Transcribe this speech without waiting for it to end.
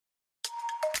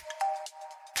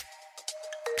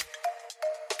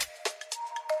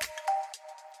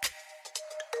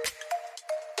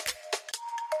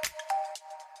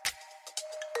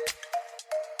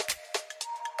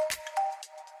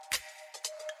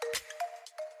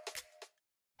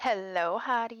Hello,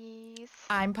 hotties.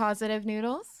 I'm Positive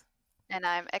Noodles. And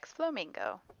I'm X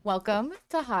Flamingo. Welcome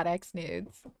to Hot X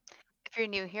Nudes. If you're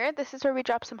new here, this is where we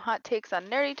drop some hot takes on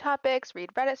nerdy topics,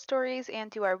 read Reddit stories, and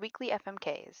do our weekly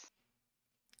FMKs.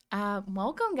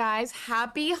 Welcome, guys.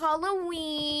 Happy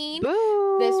Halloween.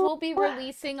 This Boo! will be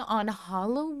releasing on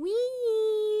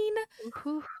Halloween.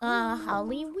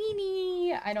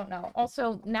 Halloweeny. I don't know.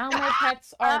 Also, now my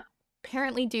pets are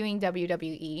apparently doing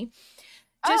WWE.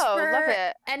 Just Oh, love for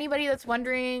it. anybody that's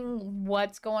wondering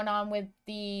what's going on with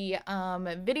the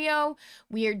video,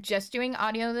 we are just doing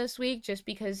audio this week just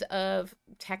because of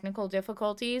technical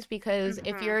difficulties. Because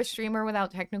if you're a streamer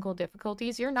without technical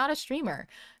difficulties, you're not a streamer.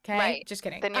 Okay? Right. Just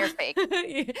kidding. Then you're fake.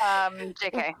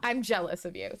 JK. I'm jealous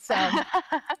of you. So,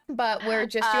 but we're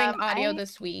just doing audio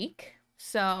this week.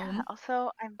 So, yeah, also,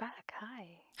 I'm back.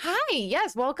 Hi. Hi,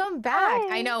 yes, welcome back. I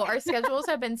Hi. know our schedules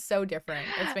have been so different.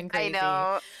 It's been I crazy.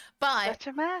 know. But Such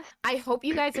a mess. I hope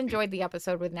you guys enjoyed the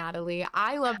episode with Natalie.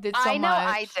 I loved it so I know much.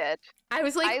 I did. I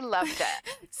was like, I loved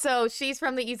it. So she's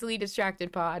from the Easily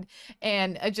Distracted pod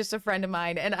and just a friend of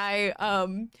mine. And I,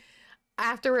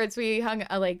 afterwards we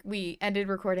we ended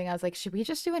recording. I was like, should we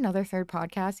just do another third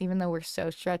podcast, even though we're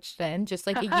so stretched thin? Just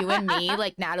like you and me,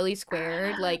 like Natalie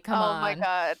squared. Like, come on. Oh my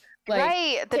God. Like,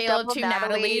 right, the Tale of double Two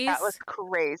Natalie, that Natalies. was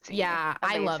crazy. Yeah,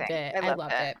 Amazing. I loved it. I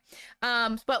loved it.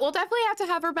 But we'll definitely have to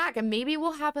have her back, and maybe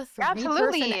we'll have a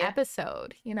 3-person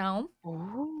episode. You know?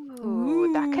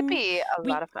 Ooh, that could be a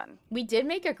lot of fun. We did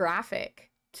make a graphic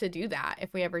to do that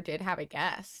if we ever did have a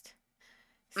guest.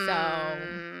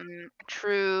 So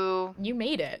true. You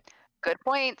made it. Good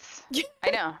points. I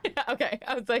know. Okay,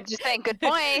 I was like, just saying, good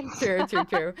points.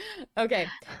 True. Okay,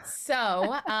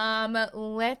 so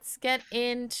let's get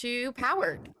into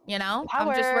Powered. You know,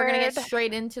 we're gonna get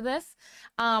straight into this.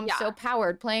 So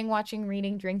Powered, playing, watching,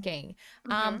 reading, drinking.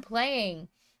 Playing.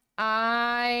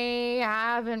 I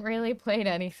haven't really played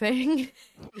anything.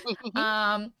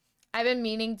 I've been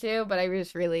meaning to, but I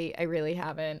really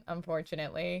haven't,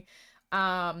 unfortunately.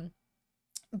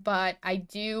 But I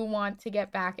do want to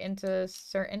get back into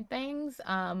certain things.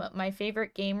 My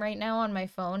favorite game right now on my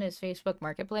phone is Facebook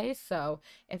Marketplace. So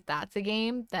if that's a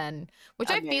game, then, which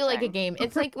I feel like a game,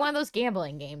 it's like one of those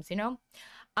gambling games, you know?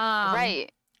 Right.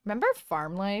 Remember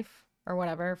Farm Life or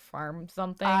whatever, Farm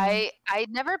something? I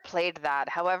never played that.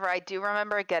 However, I do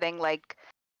remember getting like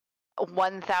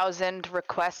 1,000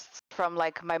 requests from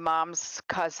like my mom's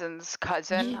cousin's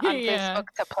cousin on Facebook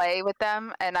to play with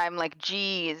them, and I'm like,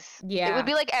 geez. Yeah. It would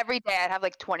be like every day I'd have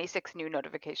like 26 new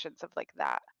notifications of like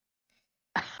that.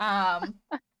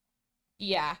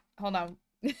 Yeah, hold on.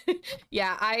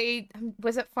 Yeah,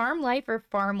 was it Farm Life or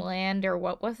Farmland or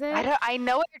what was it? I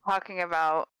know what you're talking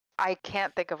about. I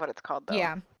can't think of what it's called though.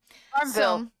 Yeah.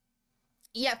 Farmville.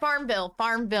 Yeah,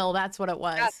 Farmville, that's what it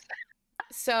was. Yes.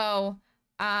 So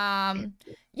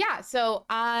yeah, so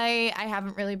I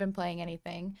haven't really been playing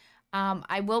anything.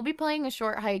 I will be playing a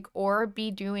short hike or be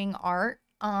doing art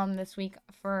this week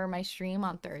for my stream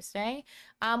on Thursday.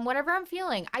 Whatever I'm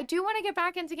feeling. I do want to get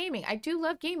back into gaming. I do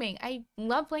love gaming. I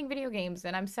love playing video games,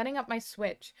 and I'm setting up my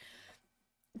Switch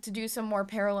to do some more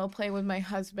parallel play with my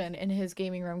husband in his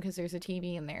gaming room because there's a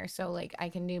TV in there. So like I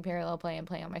can do parallel play and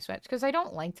play on my Switch because I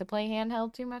don't like to play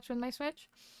handheld too much with my Switch.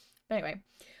 But anyway,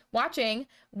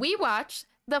 we watched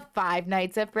the Five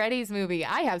Nights at Freddy's movie.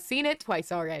 I have seen it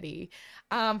twice already.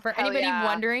 For anybody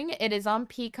wondering, it is on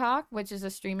Peacock, which is a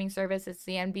streaming service. It's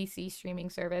the NBC streaming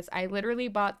service. I literally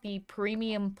bought the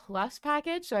Premium Plus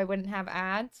package so I wouldn't have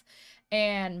ads,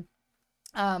 and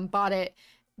bought it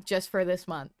just for this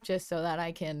month, just so that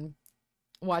I can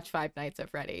watch Five Nights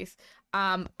at Freddy's.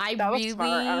 That was smart,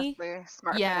 honestly.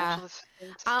 Smart. Yeah.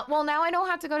 Well, now I don't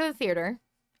have to go to the theater.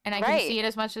 And I can see it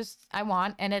as much as I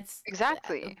want, and it's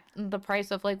exactly the price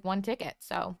of like one ticket.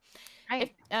 So,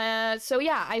 right. So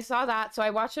yeah, I saw that. So I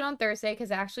watched it on Thursday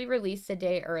because it actually released a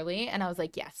day early, and I was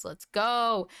like, yes, let's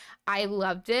go. I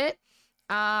loved it.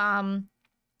 And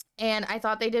I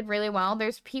thought they did really well.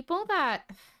 There's people that,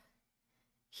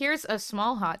 here's a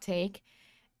small hot take.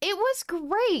 It was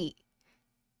great.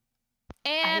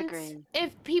 And I agree.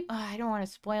 if people, I don't want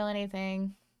to spoil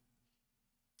anything.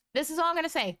 This is all I'm going to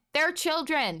say. They're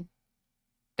children.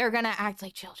 They're going to act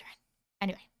like children.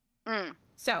 Anyway.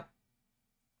 So,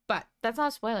 but that's not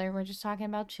a spoiler. We're just talking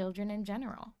about children in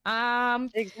general.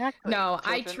 Exactly. No,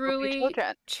 children,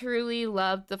 I truly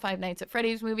loved the Five Nights at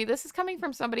Freddy's movie. This is coming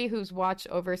from somebody who's watched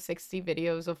over 60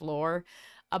 videos of lore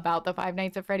about the Five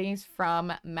Nights at Freddy's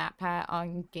from MatPat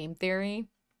on Game Theory.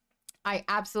 I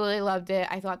absolutely loved it.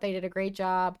 I thought they did a great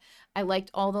job. I liked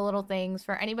all the little things.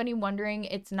 For anybody wondering,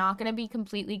 it's not going to be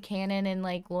completely canon and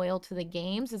like loyal to the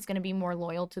games. It's going to be more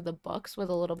loyal to the books with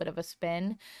a little bit of a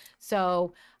spin.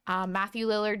 So, Matthew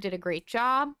Lillard did a great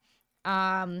job.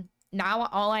 Now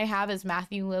all I have is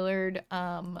Matthew Lillard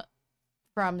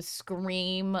from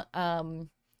Scream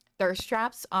thirst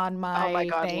traps on Oh my my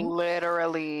God, thing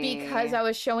because literally. I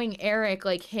was showing Eric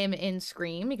like him in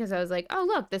Scream because I was like, oh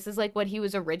look, this is like what he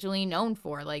was originally known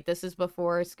for. Like this is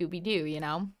before Scooby Doo, you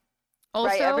know.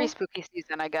 Right, every Also, spooky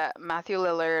season I get Matthew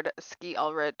Lillard, Ski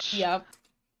Ulrich, yep.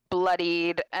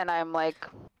 bloodied, and I'm like,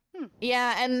 hmm.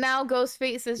 Yeah, and now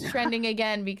Ghostface is trending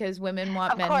again because women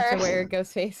want Of men to course. wear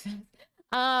ghost faces.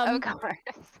 Of Um, course.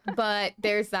 but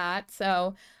there's that.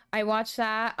 So I watched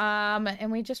that.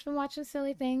 And we just been watching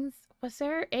silly things. Was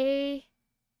there a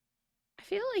I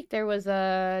feel like there was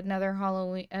another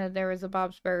Halloween there was a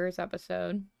Bob's Burgers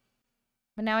episode.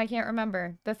 But now I can't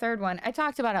remember the third one. I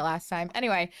talked about it last time.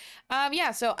 Anyway,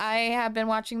 yeah, so I have been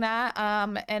watching that.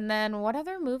 And then what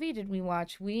other movie did we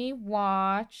watch? We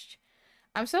watched.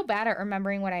 I'm so bad at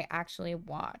remembering what I actually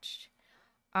watched.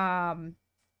 Um,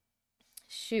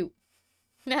 shoot,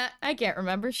 I can't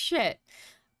remember shit.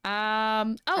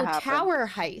 It Oh, happens. Tower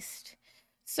Heist.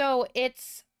 So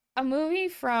it's a movie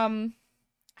from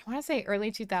I want to say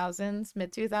early 2000s,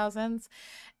 mid 2000s,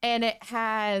 and it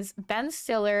has Ben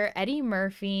Stiller, Eddie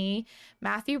Murphy,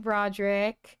 Matthew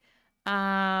Broderick,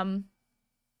 um,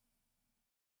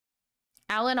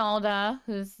 Alan Alda,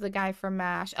 who's the guy from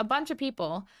MASH, a bunch of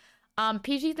people.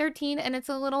 PG-13, and it's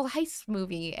a little heist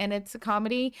movie, and it's a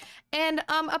comedy. And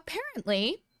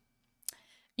apparently,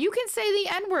 you can say the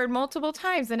N-word multiple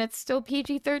times, and it's still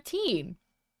PG-13.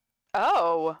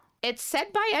 Oh. It's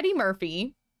said by Eddie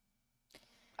Murphy.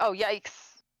 Oh,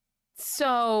 yikes.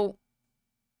 So,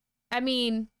 I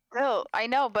mean, Still, I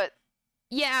know, but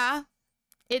yeah,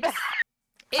 it's I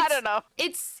it's don't know.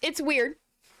 it's weird.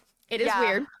 It is Yeah.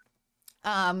 weird.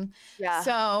 Um, Yeah.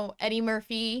 so Eddie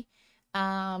Murphy,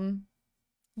 um,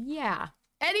 yeah.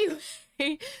 Anyway,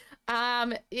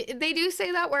 they do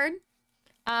say that word.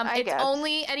 I It's guess.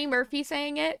 only Eddie Murphy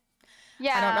saying it.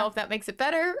 I don't know Yeah. if that makes it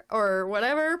better or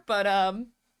whatever, but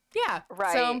yeah.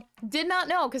 So Right. did not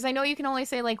know because I know you can only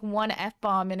say like one F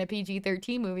bomb in a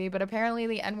PG-13 movie, but apparently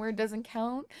the N word doesn't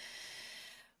count.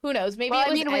 Who knows? Maybe Well, it I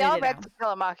was mean, we all edited read out. To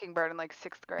Kill a Mockingbird in like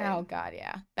 6th Oh grade. God,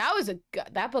 yeah, that was a good.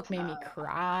 That book made me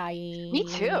So, me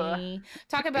too. cry.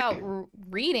 Talk about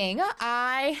reading.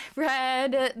 I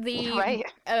read Right.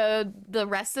 the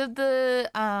rest of the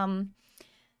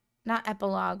not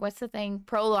epilogue. What's the thing?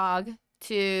 Prologue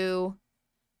to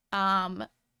um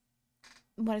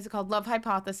what is it called? Love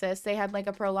Hypothesis. They had like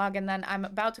a prologue, and then I'm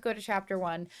about to go to chapter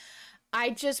 1. I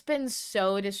just been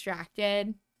so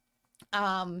distracted.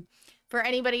 Um, for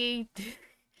anybody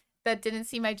that didn't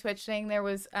see my Twitch thing, there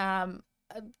was a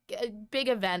big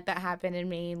event that happened in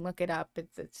Maine. Look it up.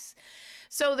 It's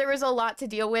so there was a lot to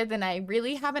deal with, and I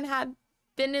really haven't had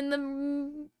been in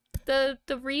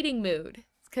the reading mood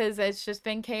because it's just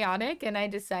been chaotic. And I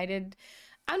decided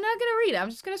I'm not gonna read. I'm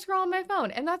just gonna scroll on my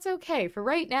phone, and that's okay for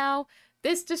right now.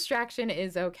 This distraction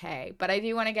is okay, but I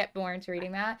do want to get more into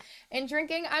reading that and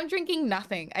drinking. I'm drinking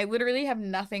nothing. I literally have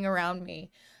nothing around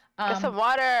me. Get some Um,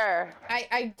 water.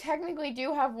 I technically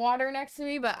do have water next to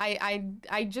me, but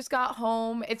I just got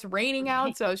home. It's raining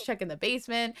out, so I was checking the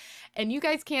basement, and you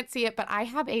guys can't see it, but I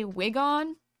have a wig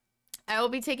on. I will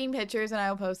be taking pictures and I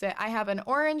will post it. I have an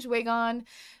orange wig on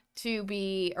to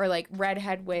be, or like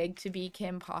redhead wig to be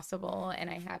Kim Possible, and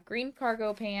I have green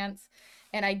cargo pants,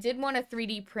 and I did want to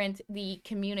 3D print the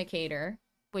communicator,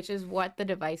 which is what the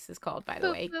device is called, by the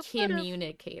Boop, way, boop, boop.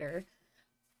 communicator.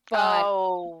 But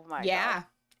Oh my God. yeah,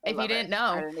 I if you love it. didn't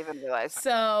I know. didn't even realize.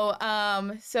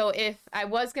 So if I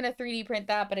was gonna 3D print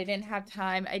that, but I didn't have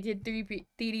time, I did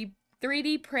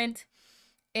 3D print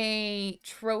a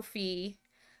trophy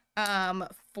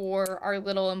for our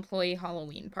little employee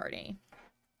Halloween party.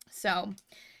 So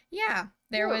yeah,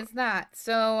 there Cute. was that.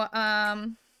 So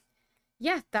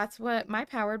yeah, that's what my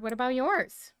powered. What about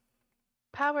yours?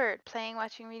 Powered, playing,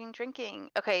 watching, reading,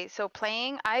 drinking. Okay, so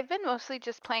playing, I've been mostly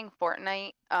just playing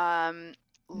Fortnite.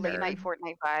 Late night Nerd.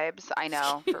 Fortnite vibes. I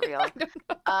know, for I real. don't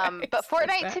know why I But said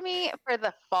Fortnite to that. me for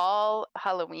the fall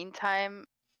Halloween time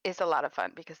is a lot of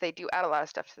fun because they do add a lot of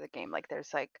stuff to the game. Like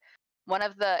there's like one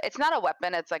of the it's not a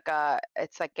weapon, it's like a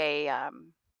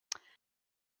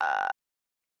uh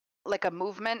like a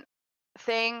movement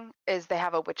thing is they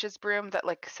have a witch's broom that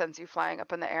like sends you flying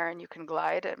up in the air and you can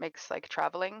glide. It makes like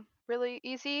traveling really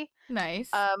easy. Nice.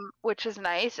 Which is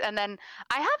nice. And then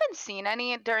I haven't seen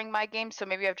any during my game, so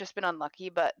maybe I've just been unlucky,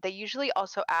 but they usually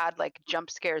also add like jump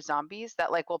scare zombies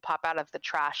that like will pop out of the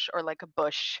trash or like a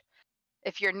bush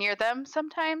if you're near them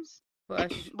sometimes,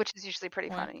 Bush. which is usually pretty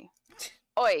What? funny.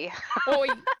 Oi. Oi.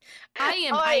 I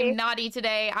am Oi. naughty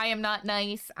today. I am not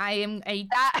nice. I am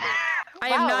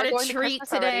Wow, not we're a going to treat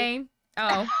Christmas already. today.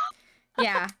 Oh.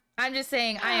 Yeah. I'm just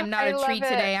saying I am not I a love treat it.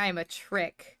 today. I am a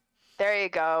trick. There you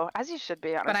go. As you should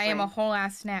be, honestly. But I am a whole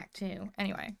ass snack too.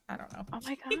 Anyway, I don't know. Oh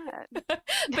my god.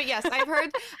 But yes, I've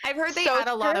heard they So add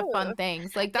a lot of true. fun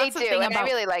things. Like They that's the do, thing and I about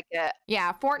really like it.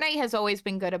 yeah, Fortnite has always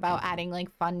been good about adding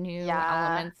like fun new Yeah.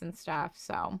 elements and stuff.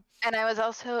 So And I was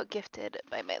also gifted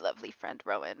by my lovely friend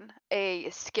Rowan a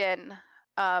skin,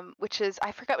 which is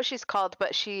I forgot what she's called,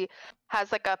 but she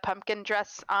has like a pumpkin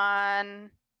dress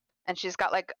on, and she's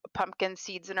got like pumpkin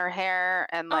seeds in her hair,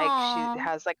 and like she Aw.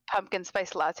 has like pumpkin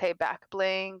spice latte back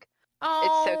bling.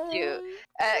 Oh, It's so cute.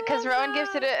 I Because love Rowan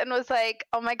gifted that. it and was like,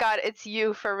 "Oh my god, it's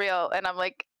you for real," and I'm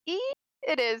like,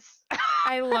 "It is."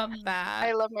 I love I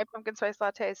that. love my pumpkin spice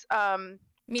lattes.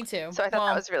 Me too. So I thought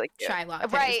that was really cute. Chai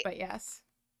lattes, Right. but yes.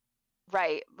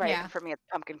 Right. Yeah. For me, it's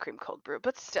pumpkin cream cold brew,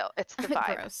 but still, it's the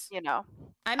vibe, Gross. you know.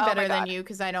 I'm Oh my better than god. you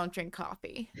because I don't drink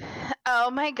coffee. Oh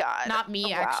my god. Not me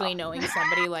Wow. actually knowing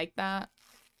somebody like that.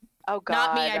 Oh god.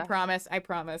 Not me, I promise. I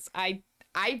promise. I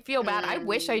feel bad. I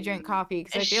wish I drank coffee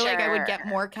because I feel like I would get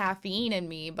more caffeine in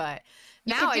me, but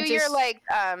You now could do I your just like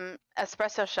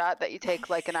espresso shot that you take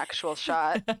like an actual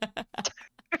shot.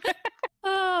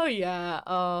 Oh yeah.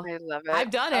 Oh, I love it. I've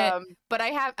done it, but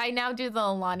I now do the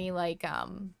Alani like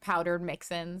powdered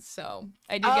mix-ins, so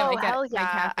I do Oh get hell my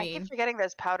yeah. I keep caffeine. forgetting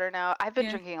there's powder now. I've been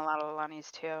Yeah. drinking a lot of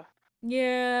Alani's too.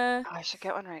 Yeah. Oh, I should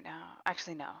get one right now.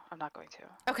 Actually, no, I'm not going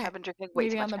to. Okay. I've been drinking way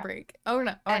Maybe too on much the caffeine. break. Oh no. Or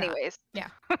not. Anyways. Yeah.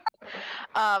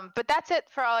 But that's it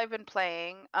for all I've been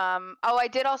playing. Oh, I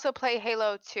did also play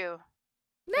Halo 2.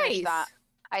 Finish that. Nice.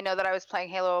 I know that I was playing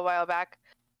Halo a while back.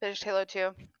 Finished Halo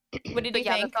 2. What did But you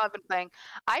yeah, think? that's all I've been playing.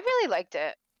 I really liked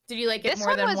it. Did you like it This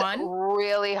more than was one?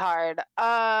 really hard.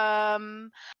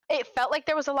 It felt like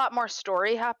there was a lot more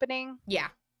story happening. Yeah.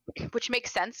 Which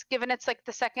makes sense given it's like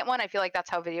the second one. I feel like that's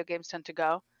how video games tend to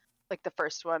go. Like the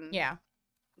first one. Yeah.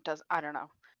 Does I don't know.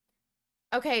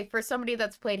 Okay, for somebody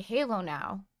that's played Halo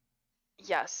now.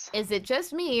 Yes. Is it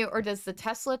just me, or does the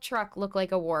Tesla truck look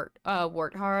like a warthog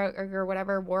or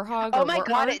whatever, warhog? Oh or my warthog?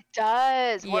 god, it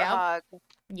does. Yep. Warthog.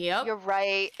 Yep. You're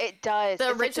right. It does. The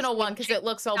It's original like one, because it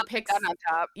looks all on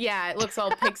top. Yeah, it looks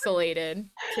all pixelated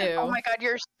too. Oh my god,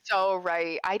 you're so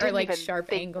right. I didn't or like even sharp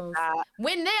think angles. of that.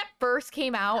 When that first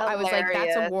came out, I was like,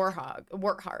 "That's a Hilarious.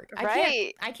 warthog."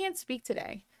 Right. I can't speak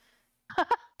today.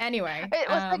 Anyway, It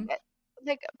was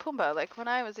like Pumbaa, like when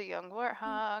I was a young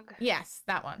warthog. Yes,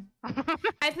 that one.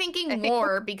 I'm thinking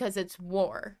war because it's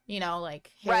war,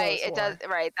 like Halo's right. It war. does.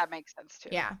 Right. That makes sense too.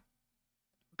 Yeah.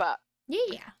 But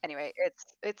yeah. Anyway,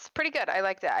 it's pretty good. I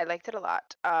liked it. I liked it a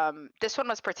lot. This one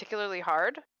was particularly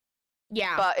hard.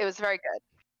 Yeah. But it was very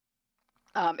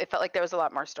good. It felt like there was a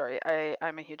lot more story.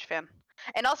 I'm a huge fan.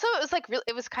 And also it was like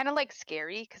it was kind of like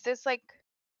scary because there's like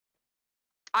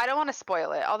I don't want to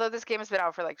spoil it, although this game has been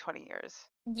out for like 20 years.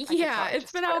 Yeah,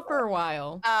 it's been out for a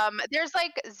while. There's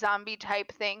like zombie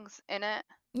type things in it.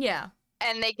 Yeah.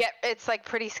 And it's like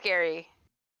pretty scary.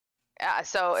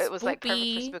 So it was like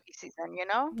perfect for spooky season,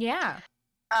 Yeah.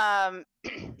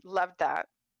 Loved that.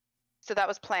 So that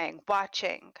was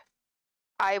watching.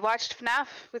 I watched FNAF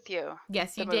with you.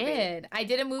 Yes, you did. I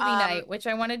did a movie night, which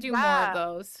I want to do more of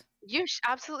those. You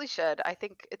absolutely should. I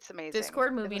think it's amazing.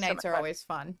 Discord movie nights are always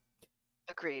fun.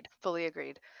 Agreed. Fully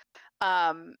agreed.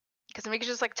 Because we could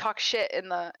just like talk shit in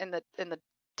the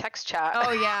text chat.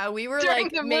 Oh yeah, we were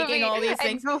like making all these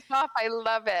things. Goof off. I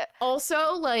love it.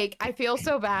 Also, like I feel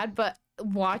so bad, but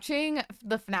watching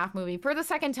the FNAF movie for the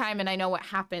second time, and I know what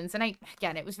happens, and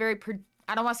it was very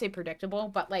I don't want to say predictable,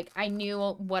 but like I knew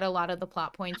what a lot of the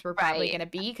plot points were probably going to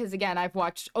be because again, I've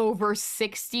watched over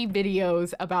 60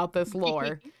 videos about this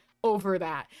lore over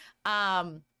that.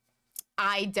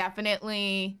 I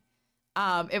definitely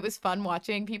it was fun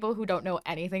watching people who don't know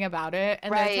anything about it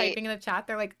and they're typing in the chat.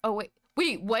 They're like, "Oh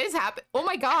wait, what is happening? Oh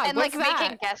my god, and what's like that?"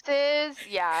 making guesses.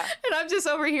 Yeah. And I'm just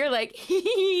over here like,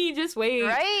 just wait.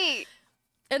 Right.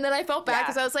 And then I felt bad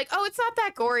because I was like, oh, it's not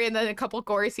that gory. And then a couple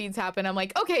gory scenes happen. I'm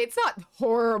like, okay, it's not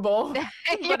horrible,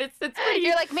 but it's pretty.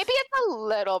 You're like, maybe it's a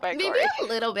little bit gory. Maybe a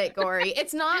little bit gory.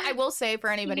 It's not, I will say for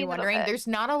anybody wondering, there's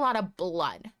not a lot of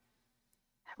blood.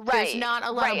 Right. There's not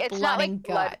a lot of blood and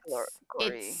guts.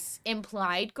 Gory. It's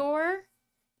implied gore.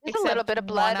 There's a little bit of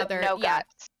blood, no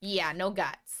guts. Yeah, no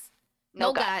guts.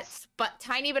 No guts, but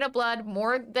tiny bit of blood,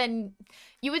 more than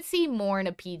you would see more in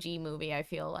a PG movie, I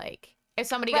feel like. If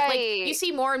somebody got, like, you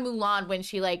see more in Mulan when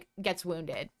she, like, gets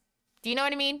wounded. Do you know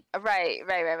what I mean? Right.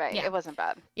 Yeah. It wasn't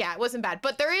bad. Yeah, it wasn't bad.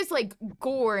 But there is, like,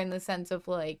 gore in the sense of,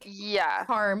 like, Yeah.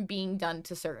 harm being done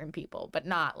to certain people, but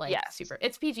not, like, super.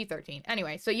 It's PG-13.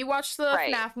 Anyway, so you watched the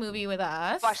FNAF movie with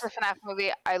us. Watched the FNAF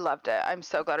movie. I loved it. I'm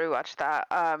so glad we watched that.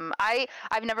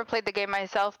 I've never played the game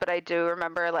myself, but I do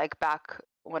remember, like, back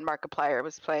when Markiplier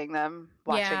was playing them,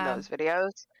 watching those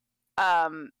videos.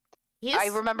 I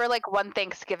remember, like, one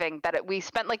Thanksgiving that we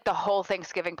spent, like, the whole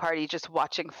Thanksgiving party just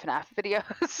watching FNAF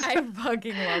videos. I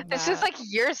fucking love that. This is, like,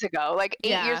 years ago, like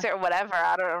 8 years or whatever.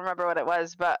 I don't remember what it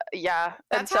was, but yeah.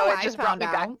 That's and so how it just I brought found me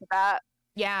out. back to that.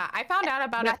 Yeah, I found out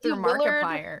about it through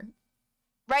Markiplier.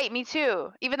 Right, me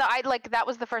too. Even though that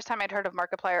was the first time I'd heard of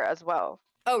Markiplier as well.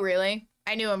 Oh, really?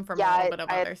 I knew him from a little bit of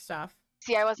other stuff.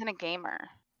 See, I wasn't a gamer.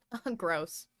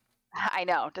 Gross. I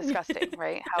know, disgusting,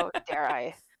 right? How dare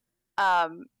I?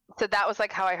 So that was,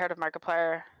 like, how I heard of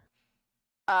Markiplier.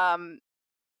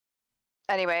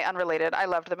 Anyway, unrelated. I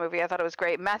loved the movie. I thought it was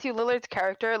great. Matthew Lillard's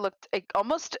character looked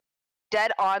almost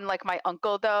dead on like my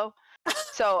uncle, though.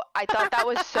 So I thought that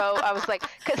was so. I was like,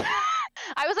 because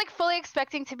I was, like, fully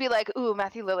expecting to be like, ooh,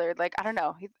 Matthew Lillard. Like, I don't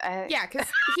know. Yeah, because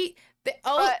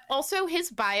also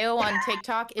his bio on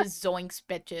TikTok is Zoinks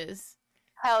Bitches.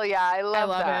 Hell yeah, I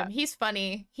love him. He's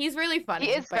funny. He's really funny.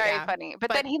 He is very funny.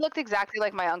 But then he looked exactly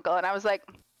like my uncle, and I was like,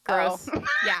 gross.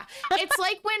 Yeah, it's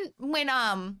like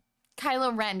when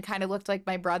Kylo Ren kind of looked like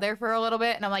my brother for a little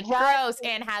bit, and I'm like, gross,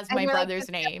 and has my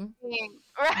brother's name.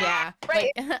 Right. Yeah.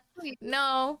 Right. Like,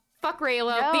 no, fuck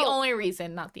Raylo. No. The only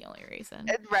reason, not the only reason.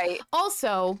 Right.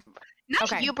 Also,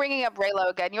 not you bringing up Raylo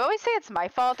again. You always say it's my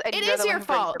fault. And it is your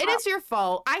fault. It is your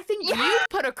fault. I think you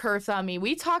put a curse on me.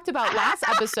 We talked about last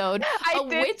episode a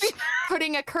witch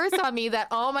putting a curse on me that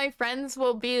all my friends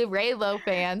will be Raylo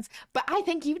fans. But I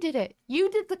think you did it. You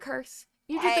did the curse.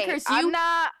 You did the curse. I'm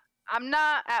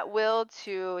not at will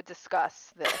to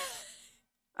discuss this.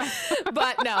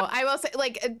 But no, I will say,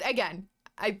 like, again,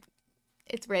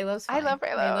 it's Raylo's fine. I love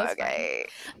Raylo. Raylo's okay.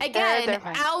 Fine. Again,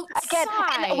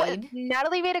 outside. Again,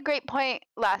 Natalie made a great point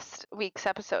last week's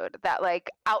episode that, like,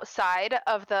 outside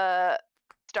of the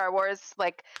Star Wars,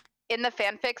 like, in the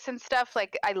fanfics and stuff,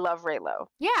 like, I love Raylo.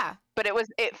 Yeah. But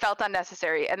it felt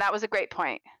unnecessary, and that was a great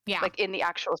point. Yeah. Like, in the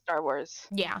actual Star Wars.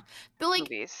 Yeah. But, like,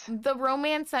 movies. The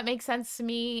romance that makes sense to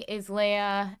me is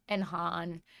Leia and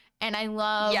Han. And I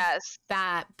love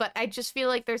that, but I just feel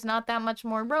like there's not that much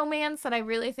more romance that I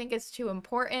really think is too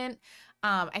important.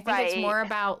 I think it's more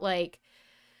about, like,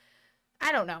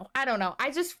 I don't know. I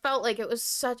just felt like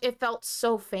it felt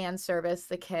so fan service,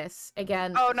 the kiss.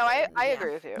 Again. Oh, no, I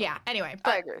agree with you. Yeah, anyway.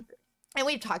 I agree with you. And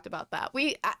we've talked about that.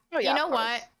 You know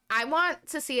what? I want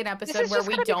to see an episode where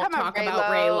we don't talk about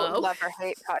Raylo. Love or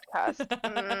hate podcast.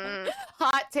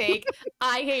 Hot take.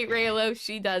 I hate Raylo.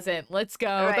 She doesn't. Let's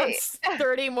go. Right. That's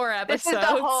 30 more episodes. This is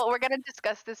the whole. We're gonna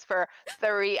discuss this for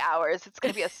 3 hours. It's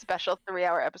gonna be a special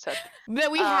 3-hour episode.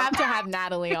 Then we have to have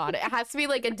Natalie on. It has to be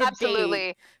like a debate.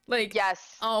 Absolutely. Like,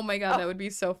 yes. Oh my god, that would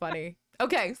be so funny.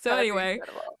 Okay, so anyway.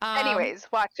 Anyways,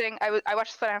 I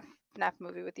watched the FNAF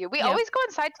movie with you. We always go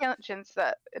on side tangents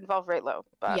that involve Raylo.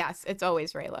 But yes, it's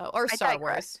always Raylo or Star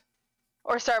Wars.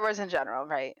 Or Star Wars in general,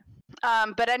 right?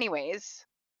 But anyways,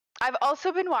 I've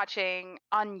also been watching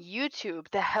on YouTube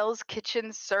the Hell's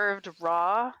Kitchen served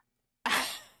raw.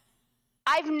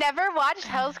 I've never watched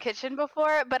Hell's Kitchen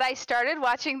before, but I started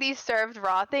watching these served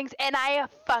raw things, and I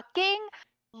fucking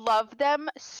love them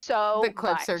so much. The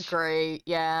clips are great,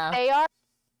 yeah. They are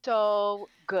so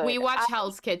good. We watch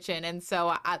Hell's Kitchen, and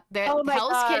so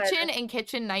Hell's Kitchen and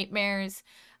Kitchen Nightmares,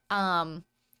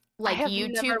 like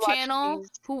YouTube channel.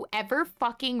 Whoever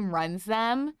fucking runs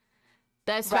them,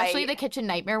 especially the Kitchen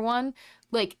Nightmare one,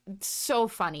 like, so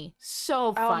funny,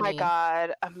 so funny. Oh my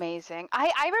god, amazing!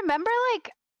 I remember,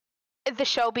 like, the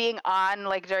show being on,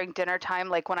 like, during dinner time,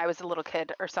 like when I was a little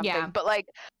kid or something. Yeah. But, like,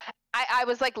 I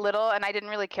was, like, little and I didn't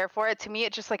really care for it. To me,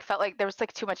 it just, like, felt like there was,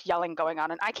 like, too much yelling going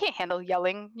on, and I can't handle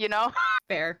yelling, you know?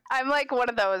 Fair. I'm, like, one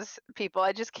of those people.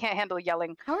 I just can't handle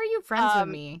yelling. How are you friends with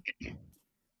me?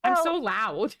 I'm so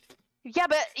loud. Yeah,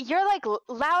 but you're, like,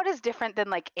 loud is different than,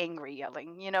 like, angry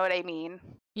yelling. You know what I mean?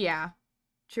 Yeah.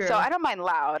 True. So I don't mind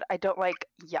loud. I don't like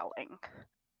yelling.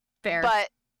 Fair.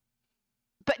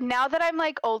 But now that I'm,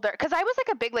 like, older, because I was,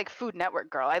 like, a big, like, Food Network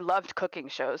girl. I loved cooking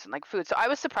shows and, like, food. So I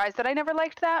was surprised that I never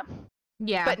liked that.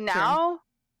 Yeah. But now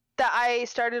that I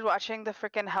started watching the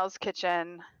freaking Hell's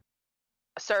Kitchen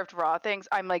served raw things,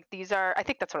 I'm like, I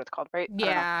think that's what it's called, right?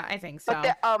 Yeah, I think so.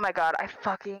 But oh my god, I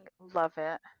fucking love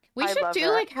it. We I should love do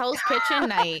it. like Hell's Kitchen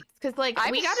nights because like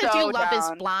I'm we got to do so Love Is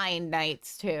down. Blind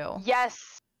nights too.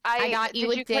 Yes, I got you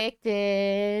did you catch?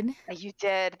 addicted. You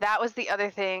did. That was the other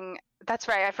thing. That's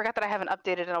right. I forgot that I haven't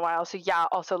updated in a while. So yeah,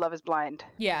 also Love Is Blind.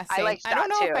 Yeah, I same. liked I don't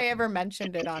that know if too. I ever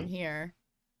mentioned it on here.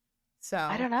 I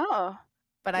So, don't know.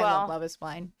 but I love Well, Love Is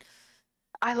Blind.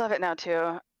 I love it now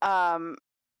too.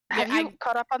 Yeah, Have you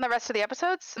caught up on the rest of the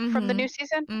episodes from the mm-hmm. new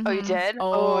season? Oh, you Mm-hmm. did?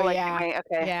 Oh Oh, I can't yeah. wait.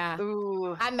 Okay. Yeah.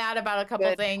 Ooh, I'm mad about a couple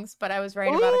good. things, but I was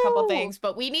right about a couple Ooh, things.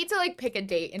 But we need to like pick a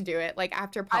date and do it like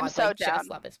after I'm pod, so like just down.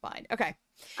 Love Is Blind. Okay.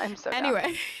 I'm so down.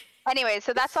 Anyway. Anyway,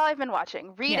 so that's all I've been watching.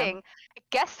 Yeah. Reading.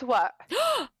 Guess what?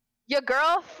 Your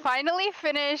girl finally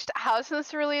finished House in the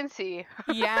Cerulean Sea.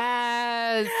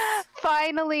 Yes.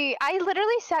 Finally. I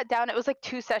literally sat down. It was like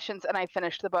 2 sessions and I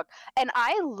finished the book. And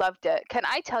I loved it. Can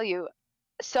I tell you?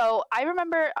 So I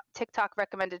remember TikTok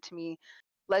recommended to me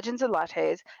Legends and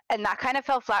Lattes, and that kind of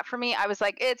fell flat for me. I was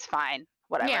like, it's fine,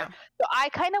 whatever. Yeah. So I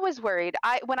kind of was worried.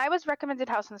 When I was recommended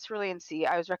House in the Cerulean Sea,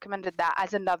 I was recommended that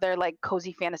as another like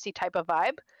cozy fantasy type of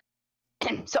vibe.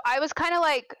 So I was kind of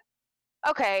like,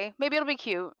 okay, maybe it'll be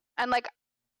cute. And like,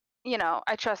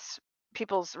 I trust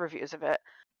people's reviews of it.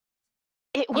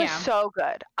 It was Yeah. so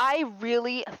good. I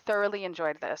really thoroughly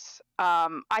enjoyed this.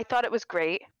 I thought it was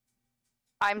great.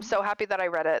 I'm so happy that I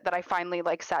read it, that I finally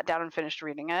like sat down and finished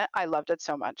reading it. I loved it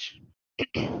so much.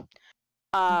 Yeah.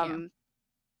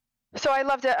 So I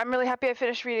loved it. I'm really happy I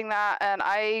finished reading that, and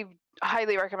I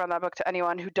highly recommend that book to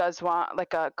anyone who does want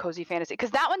like a cozy fantasy,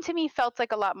 because that one to me felt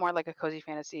like a lot more like a cozy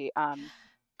fantasy than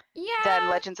Yeah.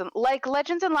 Legends and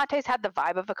Lattes had the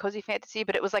vibe of a cozy fantasy,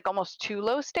 but it was like almost too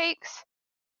low stakes.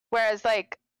 Whereas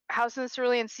like House in the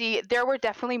Cerulean Sea, there were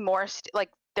definitely more like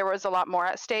there was a lot more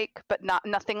at stake, but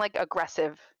nothing like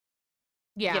aggressive.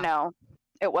 Yeah.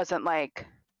 It wasn't like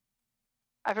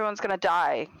everyone's gonna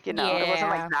die. It wasn't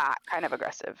like Yeah. that kind of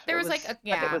aggressive. There was like a But it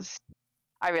yeah. was.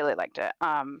 I really liked it.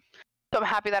 So I'm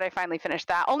happy that I finally finished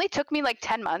that. Only took me like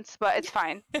 10 months, but it's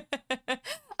fine.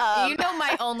 You know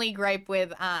my only gripe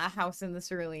with House in the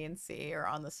Cerulean Sea or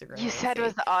on the You Cerulean said it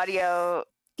was Sea. the audio book,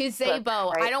 Gazebo.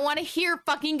 I right? don't want to hear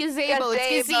fucking gazebo.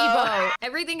 It's Gazebo. gazebo.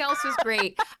 Everything else was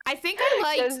great. I think I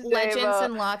liked Legends Gazebo.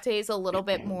 and Lattes a little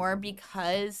bit more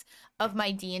because of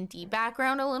my D&D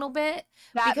background a little bit.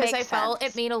 That Because I makes felt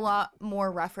sense. it made a lot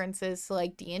more references to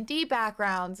like D&D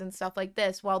backgrounds and stuff like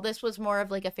this. While this was more of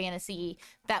like a fantasy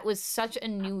that was such a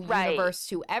new Right. universe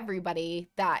to everybody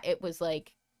that it was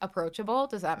like approachable.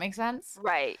 Does that make sense?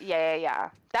 Right. Yeah.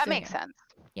 That makes sense.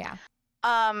 Yeah.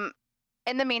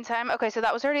 In the meantime, okay, so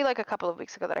that was already like a couple of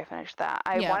weeks ago that I finished that.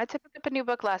 I wanted to pick up a new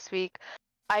book last week.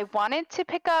 I wanted to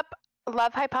pick up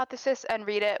Love Hypothesis and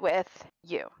read it with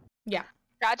you. Yeah.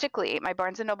 Tragically, my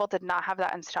Barnes & Noble did not have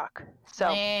that in stock. So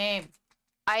Lame.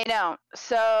 I know.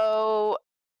 So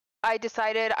I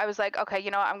decided, I was like, okay,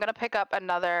 I'm going to pick up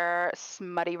another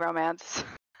smutty romance.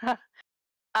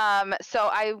 So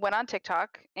I went on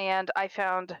TikTok and I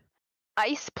found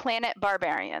Ice Planet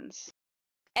Barbarians.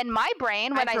 And my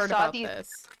brain, when I've I heard saw about these, this.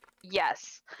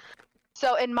 yes.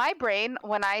 So in my brain,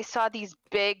 when I saw these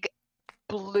big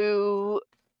blue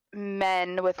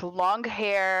men with long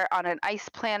hair on an ice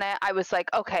planet, I was like,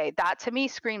 okay, that to me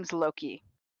screams Loki.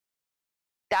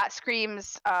 That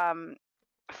screams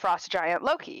Frost Giant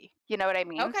Loki. You know what I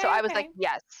mean? So Okay, I was like, okay.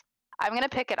 yes, I'm going to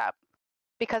pick it up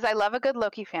because I love a good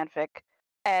Loki fanfic.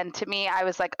 And to me, I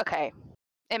was like, okay,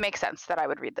 it makes sense that I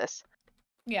would read this.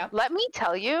 Yeah. Let me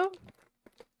tell you,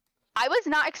 I was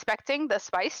not expecting the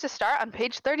spice to start on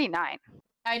page 39.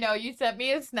 I know, you sent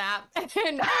me a snap.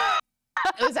 And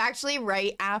it was actually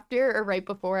right after or right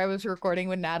before I was recording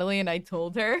with Natalie and I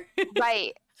told her.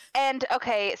 Right. And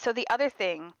okay, so the other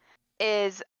thing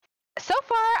is, so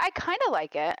far I kind of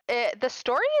like it. The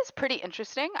story is pretty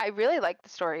interesting. I really like the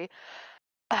story.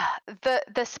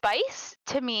 The spice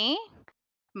to me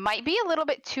might be a little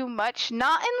bit too much.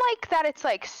 Not in like that it's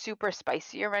like super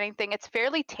spicy or anything. It's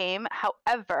fairly tame.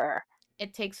 However,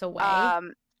 It takes away.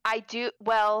 So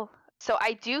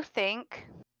I do think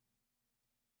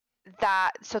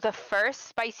that the first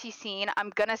spicy scene, I'm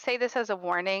gonna say this as a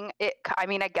warning.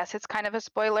 I guess it's kind of a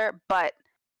spoiler, but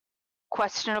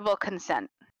questionable consent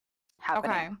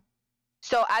happening. Okay.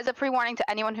 So as a pre-warning to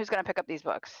anyone who's gonna pick up these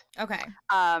books. Okay.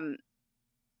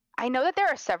 I know that there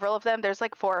are several of them. There's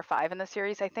like 4 or 5 in the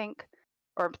series, I think,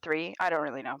 or 3. I don't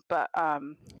really know, but I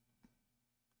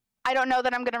don't know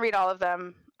that I'm gonna read all of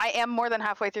them. I am more than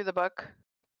halfway through the book.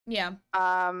 Yeah.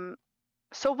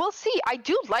 So we'll see. I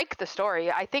do like the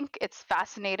story. I think it's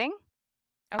fascinating.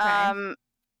 Okay. And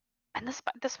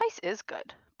the spice is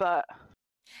good, but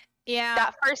Yeah.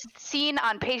 That first scene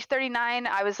on page 39,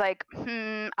 I was like,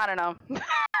 I don't know.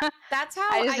 That's how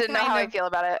I just didn't know how I feel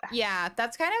about it. Yeah,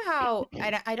 that's kind of how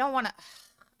I don't want to.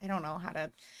 I don't know how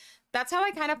to. That's how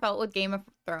I kind of felt with Game of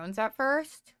Thrones at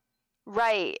first.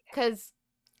 Right. Because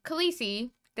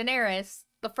Khaleesi, Daenerys,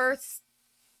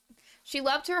 she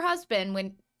loved her husband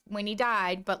when he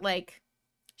died, but like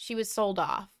she was sold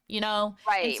off, you know?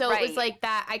 And Right, so it was right. like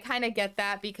that. I kind of get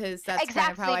that because that's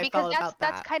kind of how Exactly, I because felt about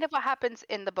that's that. kind of what happens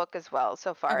in the book as well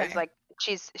so far. Is Okay. like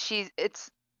it's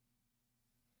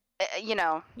you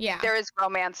know, Yeah. there is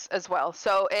romance as well.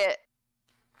 So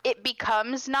it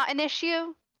becomes not an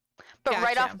issue, but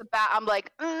right off Gotcha. the bat I'm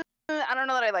like, I don't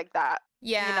know that I like that,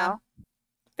 you Yeah. know?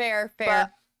 Fair, But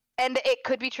fair. and it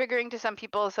could be triggering to some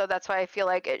people, so that's why I feel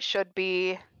like it's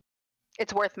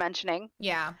worth mentioning.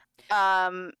 Yeah.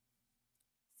 Um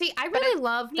See, I but really it's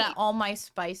love that neat. all my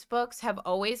spice books have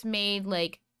always made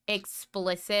like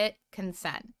explicit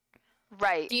consent.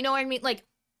 Right. Do you know what I mean? Like,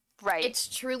 Right. it's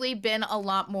truly been a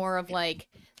lot more of like,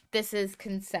 this is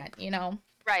consent, you know?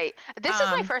 Right. This is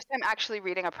my first time actually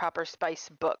reading a proper spice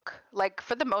book. Like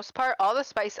for the most part, all the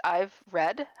spice I've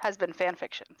read has been fan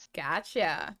fictions.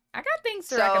 Gotcha. I got things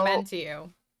to So recommend to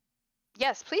you.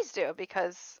 yes, please do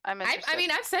because I'm interested. I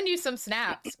mean, I've sent you some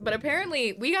snaps, but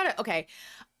apparently we gotta, okay,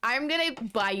 I'm gonna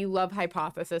buy you Love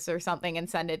Hypothesis or something and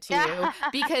send it to you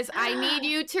because I need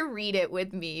you to read it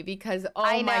with me because, oh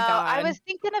I my know. I God. was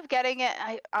thinking of getting it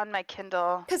on my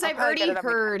Kindle. Because I'll I've probably get already it on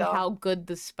my heard Kindle. how good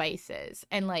the spice is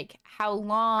and like how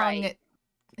long, Right.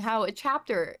 how a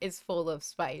chapter is full of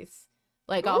spice,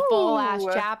 like a full ass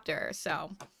Ooh. chapter. So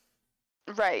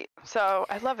Right. So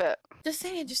I love it. just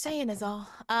saying is all.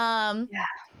 Yeah.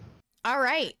 All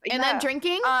right. And then Yeah.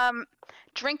 drinking?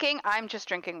 Drinking, I'm just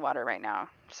drinking water right now.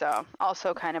 So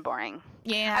also kind of boring. I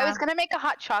Yeah. was gonna make a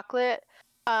hot chocolate,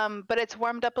 but it's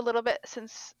warmed up a little bit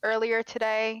since earlier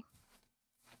today.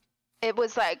 It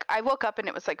was like I woke up and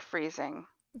it was like freezing,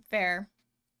 Fair.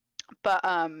 but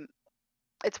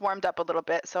it's warmed up a little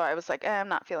bit, so I was like, I'm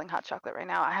not feeling hot chocolate right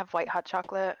now. I have white hot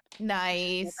chocolate, which is my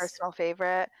Nice. personal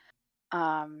favorite.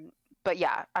 But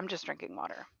yeah, I'm just drinking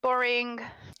water. Boring.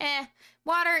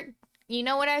 Water, you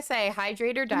know what I say,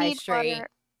 hydrate or You die need straight. water.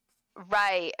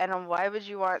 Right. And why would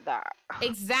you want that? JK.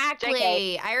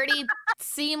 Exactly. I already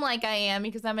seem like I am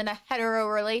because I'm in a hetero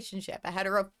relationship, a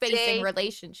hetero facing J.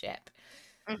 relationship.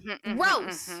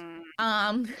 Gross. Mm-hmm.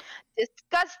 Um,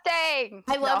 Disgusting.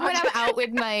 I No, love I'm when I'm just out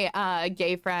with my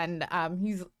gay friend.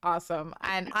 He's awesome,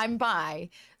 and I'm bi,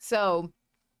 so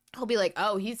he'll be like,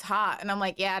 "Oh, he's hot," and I'm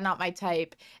like, "Yeah, not my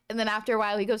type." And then after a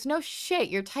while, he goes, "No shit,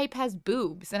 your type has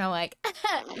boobs," and I'm like,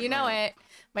 "You know it.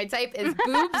 My type is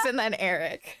boobs, and then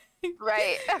Eric."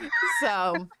 right.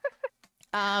 So,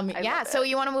 I yeah. love So it.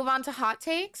 you want to move on to hot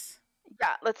takes?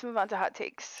 Yeah, let's move on to hot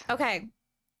takes. Okay.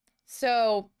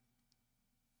 So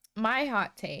my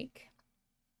hot take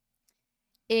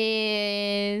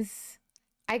is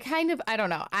I don't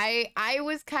know. I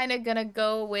was kind of gonna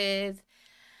go with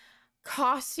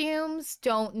costumes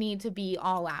don't need to be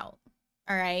all out.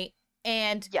 All right.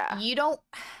 And Yeah, you don't,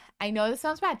 I know this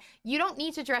sounds bad. You don't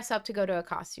need to dress up to go to a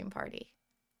costume party.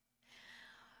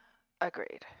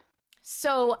 agreed.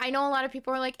 So I know a lot of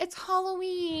people are like, it's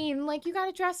Halloween. Like, you got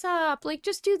to dress up. Like,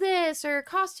 just do this or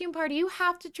costume party. You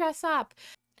have to dress up.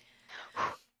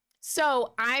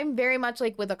 So I'm very much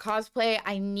like with a cosplay,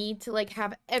 I need to like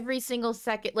have every single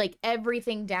second, like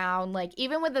everything down. Like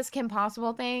even with this Kim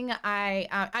Possible thing,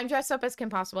 I'm dressed up as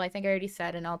Kim Possible. I think I already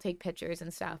said, and I'll take pictures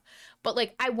and stuff. But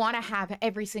like I want to have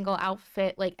every single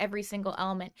outfit, like every single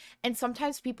element. And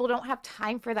sometimes people don't have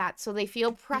time for that, so they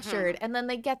feel pressured, and then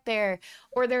they get there,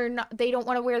 or they don't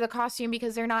want to wear the costume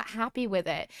because they're not happy with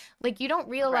it. Like you don't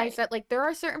realize Right. that like there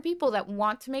are certain people that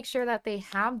want to make sure that they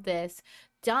have this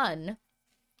done,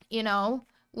 you know,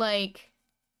 like,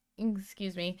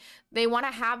 excuse me, they want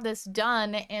to have this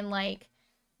done and like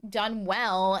done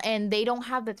well, and they don't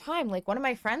have the time. Like one of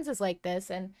my friends is like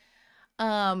this, and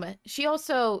she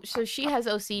also, so she has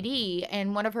OCD,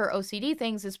 and one of her OCD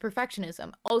things is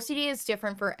perfectionism. OCD is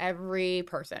different for every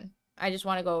person. I just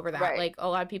want to go over that. Right. Like a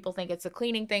lot of people think it's a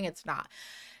cleaning thing, it's not.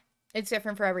 It's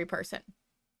different for every person.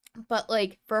 But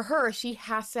like for her, she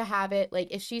has to have it, like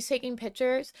if she's taking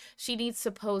pictures, she needs to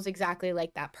pose exactly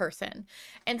like that person.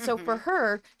 And so for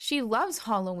her, she loves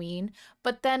Halloween,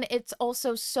 but then it's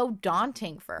also so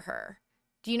daunting for her.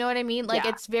 Do you know what I mean? Like Yeah.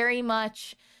 it's very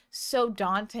much so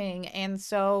daunting, and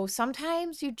so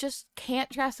sometimes you just can't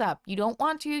dress up. You don't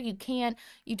want to, you can't,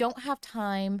 you don't have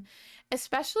time.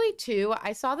 Especially too,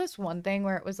 I saw this one thing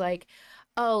where it was like,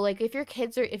 oh, like if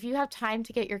you have time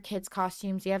to get your kids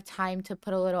costumes, you have time to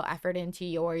put a little effort into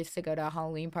yours to go to a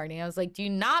Halloween party. And I was like, do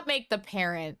not make the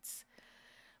parents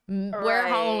wear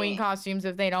Halloween Right. costumes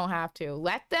if they don't have to.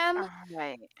 Let them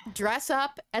Right. dress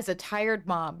up as a tired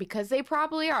mom, because they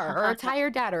probably are, or a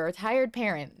tired dad, or a tired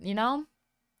parent, you know?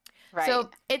 Right. So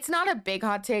it's not a big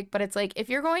hot take, but it's like, if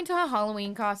you're going to a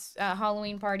Halloween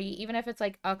party, even if it's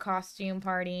like a costume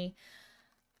party,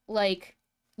 like,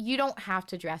 you don't have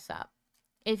to dress up.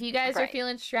 If you guys are Right.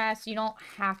 feeling stressed, you don't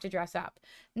have to dress up.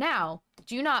 Now,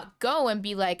 do not go and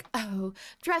be like, oh,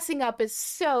 dressing up is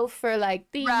so for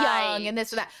like the young and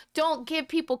this and Right. that. Don't give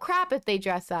people crap if they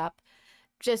dress up.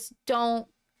 Just don't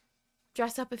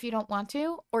dress up if you don't want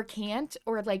to, or can't,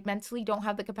 or like mentally don't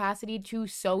have the capacity to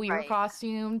sew your Right.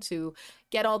 costume, to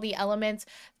get all the elements.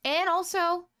 And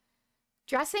also,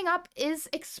 dressing up is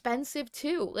expensive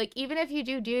too. Like, even if you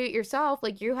do it yourself,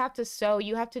 like, you have to sew,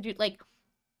 you have to do, like,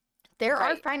 there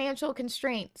are Right. financial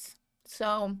constraints.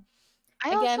 So, I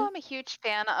also again, am a huge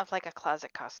fan of like a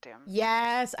closet costume.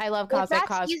 yes, I love If cosplay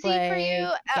that's easy for you,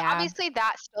 cosplay. Yeah. obviously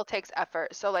that still takes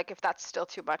effort. So like if that's still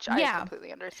too much, I Yeah.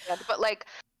 completely understand. But like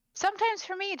sometimes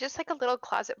for me, just like a little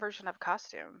closet version of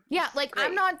costume Yeah, is like, I'm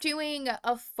great. not doing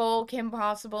a full Kim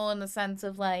Possible in the sense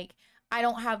of like, I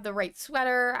don't have the right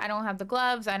sweater, I don't have the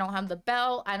gloves, I don't have the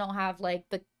belt, I don't have like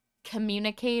the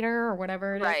communicator or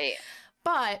whatever it is. Right.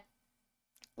 But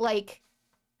like,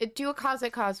 do a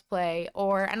closet cosplay,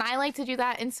 or, and I like to do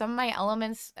that in some of my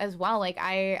elements as well. Like,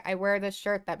 I wear this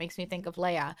shirt that makes me think of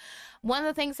Leia. One of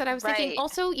the things that I was thinking, Right.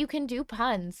 also, you can do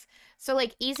puns. So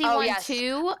like, easy Oh one yes.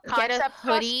 too, get a Concept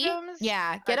hoodie. costumes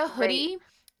Yeah, are get a great. hoodie.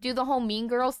 Do the whole Mean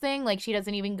Girls thing, like, she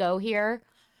doesn't even go here.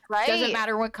 Doesn't Right.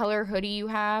 matter what color hoodie you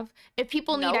have. If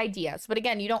people need Nope. ideas, but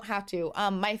again, you don't have to.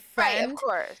 My Right, of friend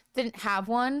course. didn't have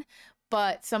one,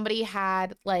 but somebody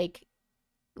had like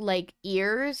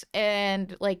ears,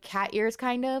 and like cat ears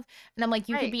kind of, and I'm like,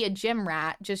 you could Right. be a gym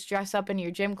rat, just dress up in your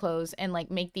gym clothes and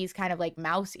like make these kind of like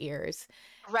mouse ears,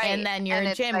 and Right. then you're And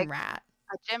a it's gym like rat.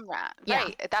 a gym rat. Yeah,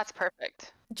 Right. That's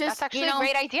perfect. That's just, actually a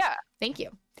great idea. thank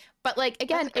you. But like,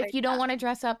 That's again, a good if you don't idea. want to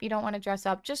dress up, you don't want to dress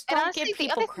up. Just And don't give honestly,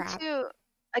 the people other thing crap. too,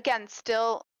 again,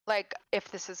 still like if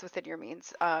this is within your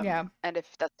means, Yeah. and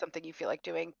if that's something you feel like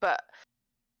doing, but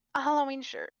a Halloween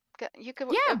shirt. You could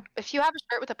Yeah. if you have a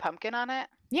shirt with a pumpkin on it,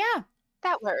 Yeah.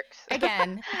 that works.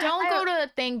 Again, don't I go to a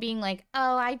thing being like,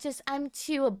 oh, I'm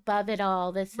too above it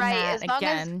all, this and right, that. as long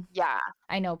as Again, yeah,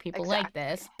 I know people like exactly.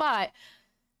 this, but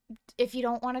if you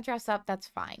don't want to dress up, that's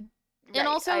fine. And Right,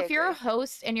 also, I if you're a agree.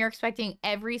 host and you're expecting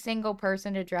every single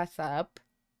person to dress up,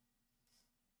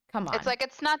 come It's on. like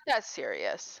it's not that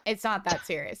serious. It's not that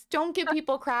serious. Don't give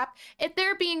people crap. If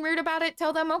they're being rude about it,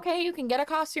 tell them, okay, you can get a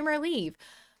costume or leave,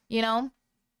 you know?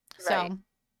 Right. So,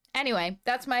 anyway,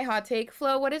 that's my hot take.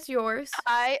 Flo, what is yours?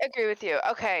 I agree with you.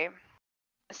 Okay.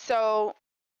 So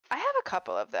I have a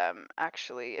couple of them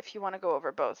actually. If you want to go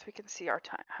over both, we can see our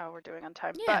time, how we're doing on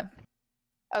time. Yeah.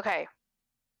 But okay,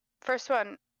 first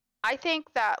one, I think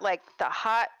that like the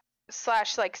hot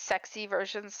slash like sexy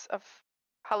versions of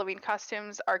Halloween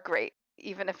costumes are great,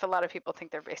 even if a lot of people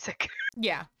think they're basic.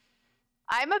 Yeah.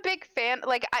 I'm a big fan.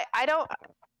 Like I don't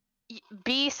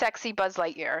be sexy Buzz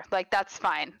Lightyear. Like that's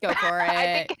fine. Go for I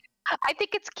it. think I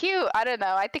think it's cute. I don't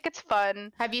know. I think it's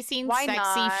fun. Have you seen Why Sexy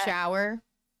not? Shower?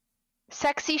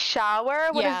 Sexy shower?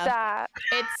 What is Yeah. that?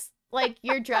 It's like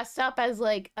you're dressed up as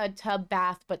like a tub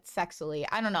bath, but sexily.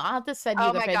 I don't know. I'll have to send you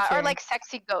Oh the my god. Or picture. like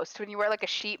sexy ghost when you wear like a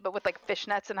sheet but with like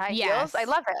fishnets and high heels. I Yes.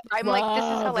 love it. I'm like, this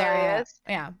is Love that. hilarious.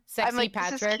 Yeah. I'm Sexy like,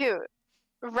 this is Patrick. cute.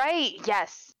 Right.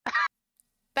 Yes.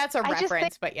 That's a I just think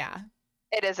reference, but yeah.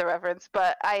 it is a reference,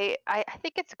 but I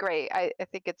think it's great. I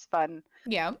think it's fun.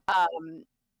 Yeah.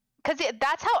 Because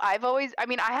that's how I've always, I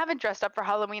mean, I haven't dressed up for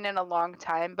Halloween in a long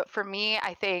time, but for me,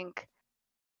 I think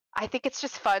it's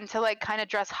just fun to like kind of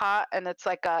dress hot, and it's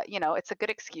like it's a good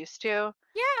excuse to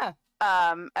Yeah.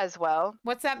 as well.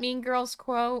 What's that Mean Girls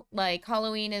quote? Like,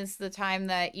 Halloween is the time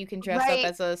that you can dress up Right.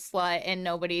 as a slut and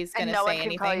nobody's And gonna no one say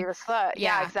can call anything. you a slut.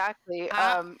 Yeah, Yeah. exactly.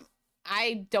 I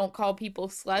I don't call people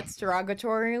sluts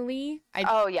derogatorily.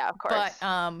 Oh yeah, of course. But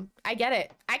I get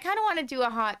it. I kind of want to do a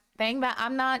hot thing, but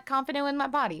I'm not confident with my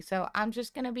body, so I'm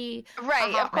just gonna be a Right,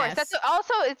 of hot course. That's mess.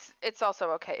 also it's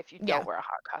also okay if you Yeah. don't wear a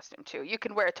hot costume too. You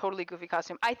can wear a totally goofy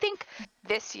costume. I think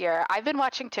this year I've been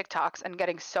watching TikToks and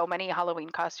getting so many Halloween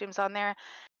costumes on there.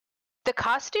 The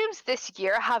costumes this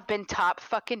year have been top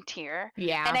fucking tier. And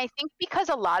Yeah. I think because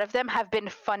a lot of them have been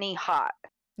funny hot.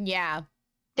 Yeah.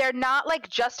 They're not like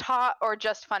just hot or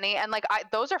just funny, and like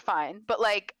those are fine, but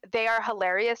like they are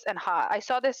hilarious and hot. I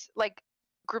saw this like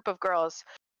group of girls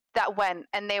that went,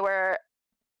 and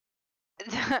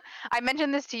I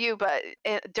mentioned this to you, but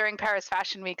during Paris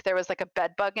Fashion Week, there was like a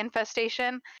bed bug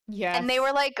infestation. And they were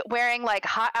Yes. like wearing like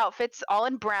hot outfits all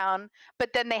in brown,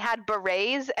 but then they had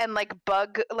berets and like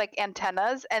bug like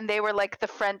antennas, and they were like the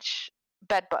French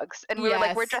bed bugs. And we were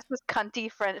like, we're Yes. dressed as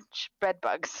cunty French bed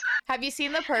bugs. Have you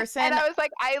seen the And person? I was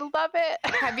like, I love it.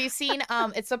 Have you seen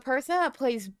it's the person that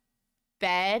plays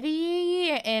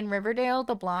Betty in Riverdale,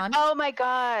 the blonde? Oh my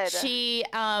god. She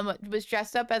was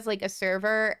dressed up as like a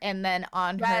server, and then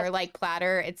on Yes, her like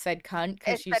platter it said cunt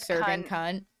because it she's said serving cunt.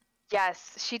 cunt.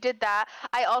 Yes, she did that.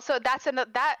 I also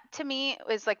that to me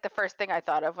was like the first thing I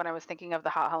thought of when I was thinking of the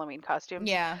hot Halloween costumes.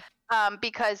 Yeah.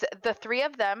 Because the three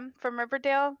of them from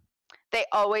Riverdale, they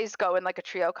always go in like a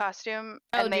trio costume,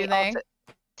 Oh, and do they they? also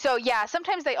so yeah,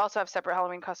 sometimes they also have separate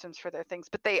Halloween costumes for their things,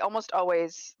 but they almost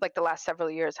always, like the last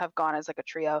several years, have gone as like a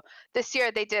trio. This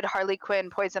year they did Harley Quinn,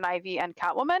 Poison Ivy, and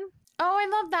Catwoman. Oh, I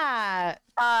love that.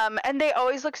 And they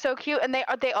always look so cute, and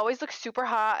they always look super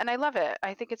hot, and I love it.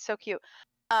 I think it's so cute.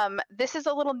 This is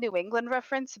a little New England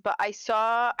reference, but I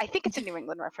think it's a New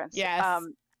England reference. Yes.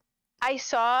 I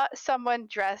saw someone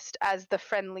dressed as the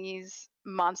Friendlies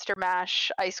Monster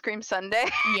Mash ice cream sundae.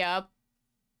 Yep.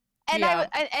 And Yep.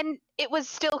 and it was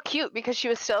still cute because she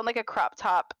was still in like a crop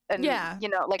top and Yeah.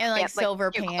 like And like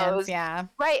silver cute pants, clothes. yeah.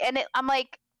 Right. And I'm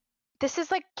like, this is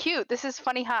like cute. This is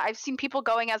funny how I've seen people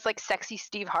going as like sexy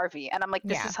Steve Harvey, and I'm like,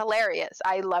 this Yeah. is hilarious.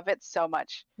 I love it so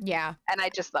much. Yeah. And I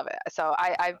just love it. So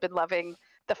I've been loving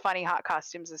the funny hot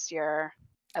costumes this year.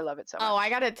 I love it so much. Oh, I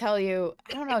gotta tell you,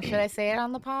 I don't know, should I say it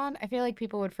on the pod? I feel like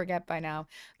people would forget by now.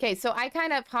 Okay, so I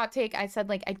kind of hot take, I said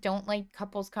like I don't like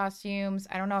couples costumes.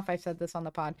 I don't know if I've said this on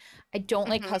the pod. I don't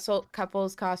like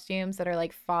couples costumes that are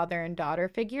like father and daughter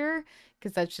figure,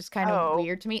 because that's just kind of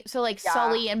weird to me. So like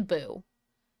Sully and Boo,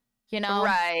 you know?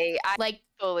 Right. I like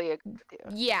totally agree with you.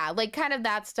 Yeah, like kind of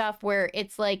that stuff where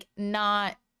it's like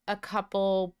not a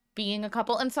couple being a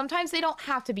couple, and sometimes they don't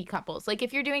have to be couples. Like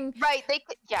if you're doing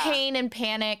Pain and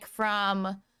Panic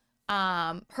from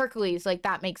Hercules, like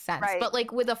that makes sense. Right. But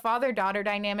like with a father-daughter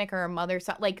dynamic or a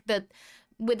mother-son, like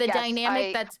with a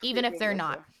dynamic that's even if they're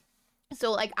not.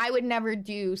 So like I would never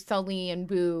do Sully and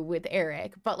Boo with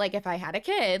Eric, but like if I had a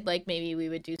kid, like maybe we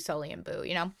would do Sully and Boo,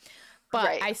 you know?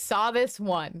 But I saw this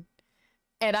one,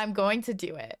 and I'm going to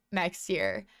do it next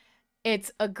year.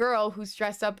 It's a girl who's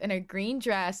dressed up in a green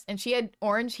dress, and she had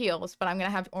orange heels, but I'm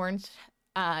going to have orange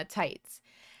tights.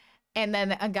 And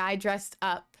then a guy dressed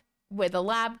up with a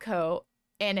lab coat,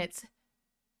 and it's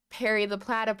Perry the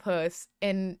Platypus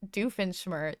in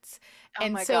Doofenshmirtz.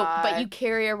 And so, but you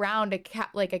carry around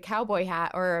like a cowboy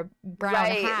hat or a brown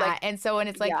hat. Like, and so, and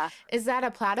it's like, is that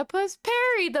a platypus?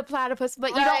 Perry the Platypus. But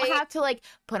you don't have to like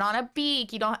put on a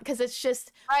beak. You don't, because it's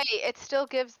just. Right. It still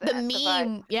gives the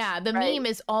meme. Yeah. The meme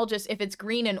is all just, if it's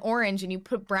green and orange and you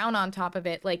put brown on top of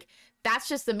it, like, that's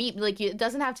just the meme. Like, it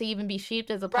doesn't have to even be shaped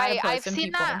as a platypus. Right,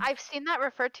 I've seen that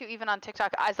referred to even on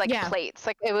TikTok as like plates.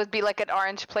 Like it would be like an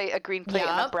orange plate, a green plate,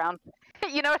 and a brown.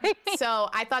 You know what I mean? So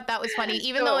I thought that was funny,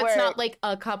 even though it's not like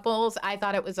a couple's. I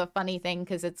thought it was a funny thing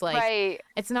because it's like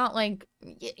it's not like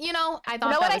you know. I thought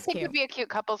what was I think cute. would be a cute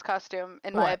couple's costume,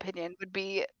 in my opinion, would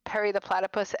be Perry the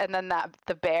Platypus and then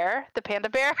the bear, the panda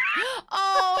bear.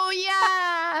 Oh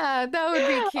yeah, that would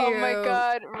be cute. Oh my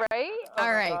god! Right?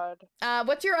 All right.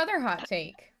 What's your other hot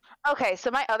take? Okay, so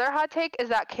my other hot take is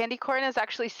that candy corn is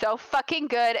actually so fucking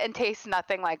good and tastes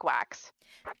nothing like wax.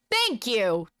 Thank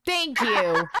you.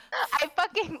 I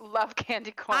fucking love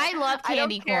candy corn. I love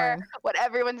candy corn. Care what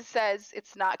everyone says.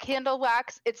 It's not candle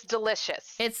wax. It's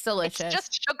delicious. It's delicious. It's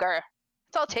just sugar.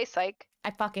 That's all it tastes like.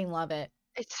 I fucking love it.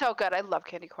 It's so good. I love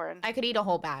candy corn. I could eat a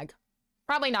whole bag.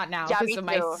 Probably not now because of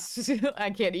my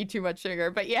I can't eat too much sugar.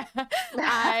 But yeah,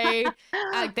 I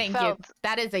thank you.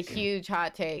 That is a huge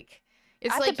hot take.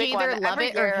 It's like you either love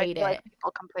it or hate it. Like, people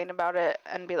complain about it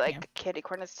and be like, candy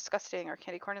corn is disgusting or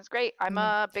candy corn is great. I'm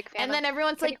a big fan. And then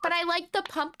everyone's like, but I like the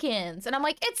pumpkins. And I'm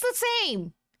like, it's the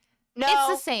same. No. It's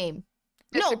the same.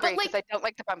 No, but like I don't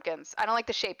like the pumpkins. I don't like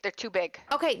the shape. They're too big.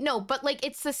 Okay, no, but like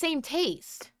it's the same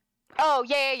taste. Oh,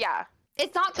 yeah.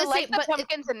 It's not the same. But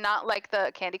pumpkins and not like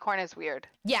the candy corn is weird.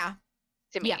 Yeah.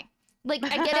 To me. Yeah. Like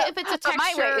I get it if it's a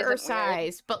texture or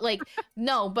size, but like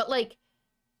no, but like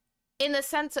in the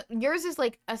sense yours is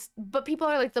like but people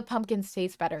are like the pumpkins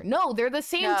taste better. No, they're the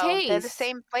same taste. They're the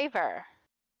same flavor.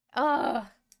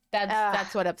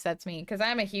 That's what upsets me because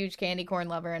I'm a huge candy corn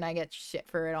lover and I get shit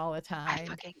for it all the time. I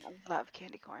fucking love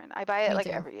candy corn. I buy it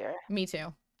every year. Me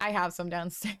too. I have some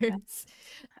downstairs.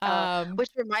 Which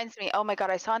reminds me, oh my god,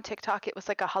 I saw on TikTok it was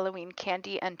like a Halloween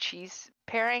candy and cheese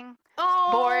pairing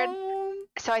board.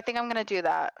 So I think I'm gonna do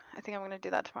that. I think I'm gonna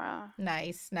do that tomorrow.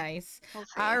 Nice, nice. We'll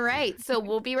see. All right, so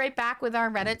we'll be right back with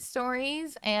our Reddit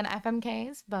stories and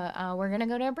FMKs, but we're gonna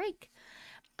go to a break.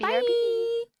 BRB.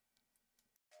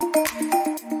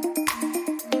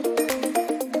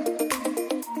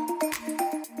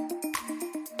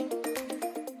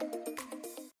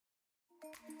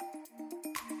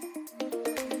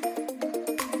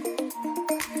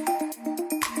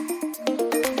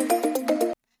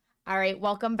 All right,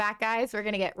 welcome back, guys. We're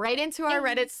going to get right into our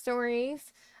Reddit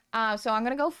stories. So I'm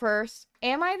going to go first.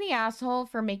 Am I the asshole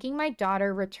for making my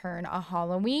daughter return a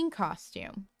Halloween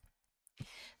costume?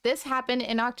 This happened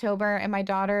in October, and my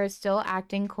daughter is still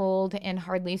acting cold and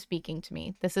hardly speaking to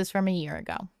me. This is from a year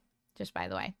ago, just by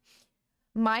the way.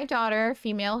 My daughter,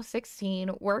 female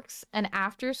 16, works an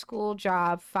after-school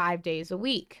job 5 days a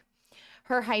week.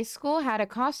 Her high school had a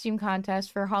costume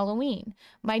contest for Halloween.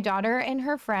 My daughter and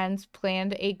her friends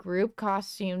planned a group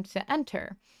costume to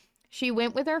enter. She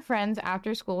went with her friends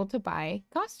after school to buy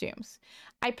costumes.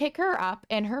 I pick her up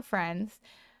and her friends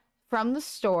from the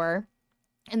store,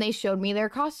 and they showed me their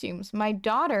costumes. My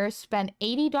daughter spent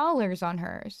 $80 on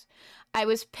hers. I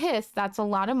was pissed. That's a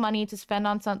lot of money to spend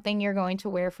on something you're going to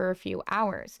wear for a few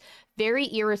hours. Very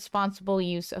irresponsible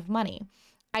use of money.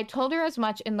 I told her as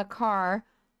much in the car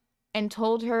and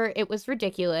told her it was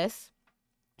ridiculous.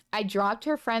 I dropped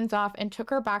her friends off and took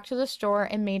her back to the store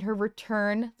and made her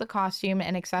return the costume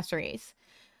and accessories.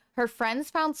 Her friends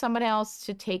found someone else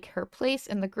to take her place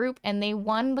in the group, and they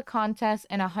won the contest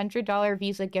and a $100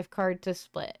 Visa gift card to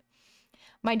split.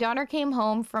 My daughter came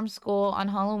home from school on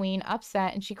Halloween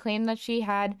upset, and she claimed that she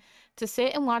had to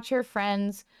sit and watch her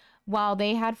friends while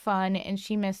they had fun, and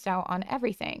she missed out on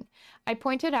everything. I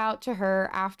pointed out to her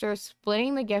after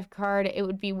splitting the gift card, it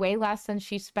would be way less than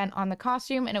she spent on the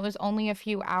costume, and it was only a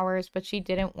few hours, but she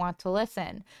didn't want to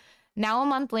listen. Now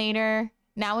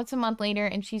it's a month later,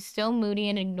 and she's still moody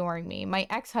and ignoring me. My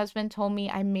ex-husband told me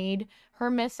I made her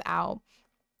miss out,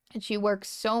 and she works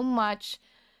so much.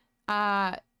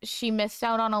 She missed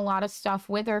out on a lot of stuff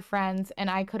with her friends,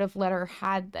 and I could have let her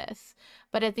had this.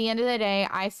 But at the end of the day,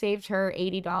 I saved her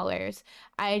 $80.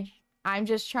 I'm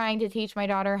just trying to teach my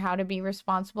daughter how to be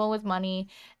responsible with money,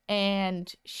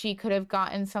 and she could have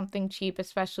gotten something cheap,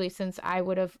 especially since she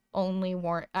would have only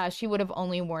worn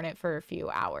it for a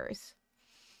few hours.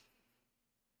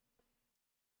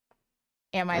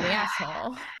 Am I the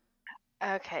asshole?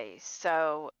 Okay,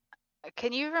 so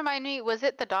can you remind me, was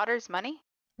it the daughter's money?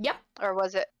 Yep. Or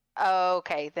was it? Oh,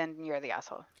 okay, then you're the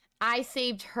asshole. I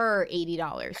saved her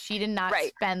 $80. She did not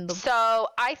spend the... So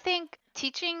I think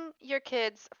teaching your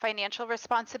kids financial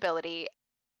responsibility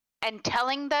and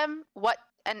telling them what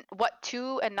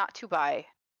to and not to buy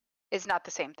is not the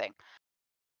same thing.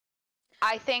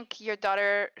 I think your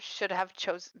daughter should have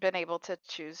been able to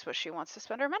choose what she wants to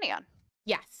spend her money on.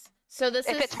 Yes. So if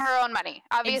it's her own money,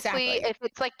 obviously, exactly. If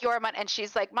it's like your money and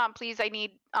she's like, Mom, please, I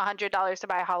need $100 to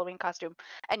buy a Halloween costume,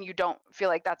 and you don't feel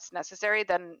like that's necessary,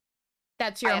 then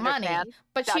that's your money.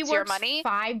 But that's she works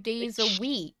 5 days a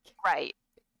week. Right.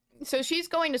 So she's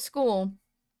going to school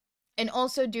and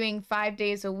also doing 5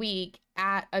 days a week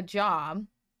at a job.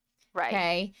 Right.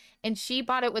 Okay. And she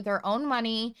bought it with her own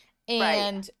money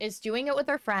and is doing it with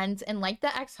her friends. And like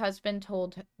the ex-husband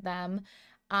told them,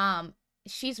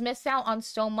 she's missed out on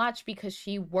so much because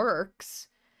she works.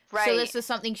 Right. So this is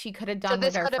something she could have done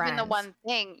with her friends. So this could have been the one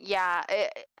thing. Yeah.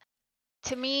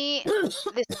 To me, this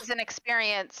is an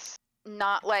experience,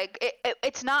 not like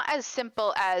it's not as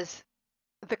simple as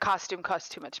the costume costs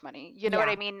too much money. You know what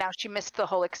I mean? Now she missed the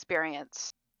whole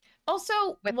experience.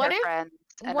 Also, with her friends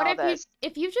and all this.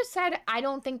 If you just said, I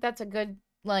don't think that's a good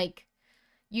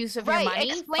use of your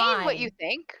money, explain fine. What you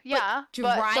think. Yeah.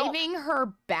 But driving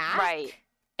her back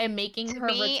and making her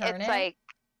return it's like,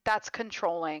 that's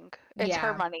controlling. It's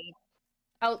her money.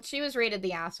 Oh, she was rated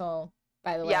the asshole,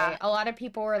 by the way. Yeah. A lot of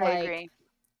people were agree.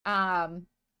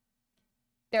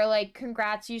 They're like,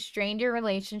 congrats, you strained your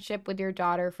relationship with your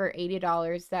daughter for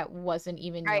 $80 that wasn't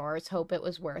even yours. Hope it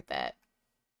was worth it.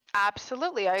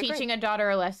 Absolutely, I agree. Teaching a daughter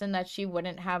a lesson that she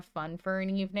wouldn't have fun for an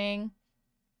evening.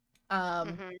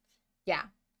 Yeah.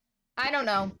 I don't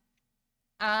know.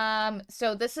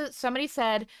 So somebody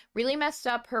said, really messed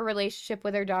up her relationship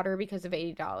with her daughter because of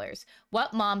 $80.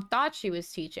 What mom thought she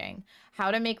was teaching?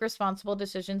 How to make responsible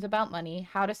decisions about money,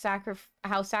 how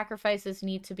sacrifices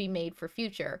need to be made for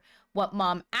future. What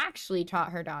mom actually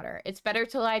taught her daughter. It's better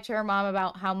to lie to her mom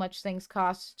about how much things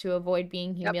cost to avoid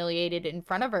being humiliated in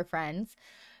front of her friends.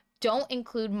 Don't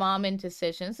include mom in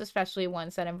decisions, especially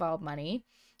ones that involve money.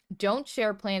 Don't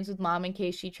share plans with mom in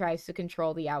case she tries to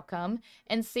control the outcome,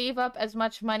 and save up as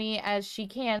much money as she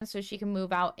can so she can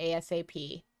move out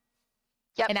ASAP.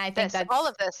 Yep. And I think All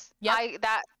that's, of this. yep.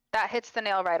 That hits the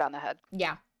nail right on the head.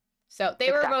 Yeah. So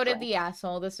they were voted the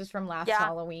asshole. This is from last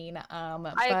Halloween.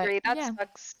 I agree. That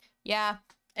sucks. Yeah.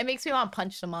 It makes me want to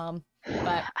punch the mom.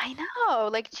 But I know,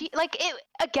 like,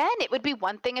 it would be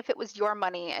one thing if it was your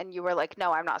money and you were like,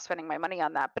 no, I'm not spending my money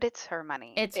on that, but it's her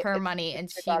money. It's her money, and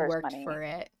she worked for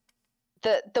it.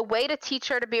 The way to teach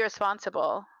her to be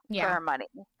responsible for her money.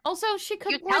 Also, she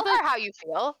could tell her how you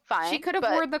feel, fine. She could have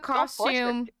worn the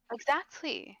costume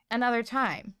exactly another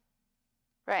time.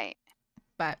 Right.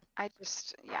 But I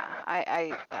just,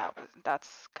 that's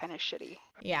kind of shitty.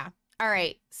 Yeah. All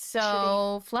right.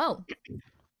 So, Flo,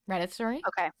 Reddit story.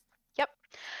 Okay. Yep.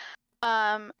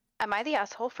 Am I the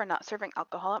asshole for not serving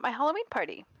alcohol at my Halloween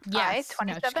party? Yes. I,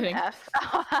 27F.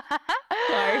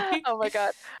 Sorry. Oh my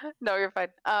god. No, you're fine.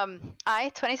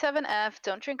 I, 27F,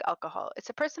 don't drink alcohol. It's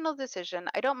a personal decision.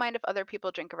 I don't mind if other people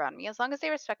drink around me as long as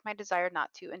they respect my desire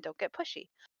not to and don't get pushy.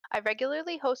 I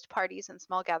regularly host parties and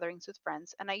small gatherings with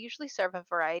friends, and I usually serve a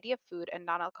variety of food and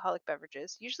non-alcoholic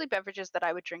beverages, usually beverages that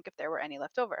I would drink if there were any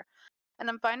left over. And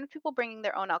I'm fine with people bringing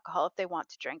their own alcohol if they want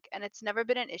to drink, and it's never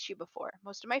been an issue before.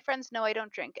 Most of my friends know I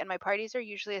don't drink, and my parties are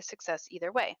usually a success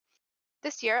either way.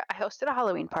 This year, I hosted a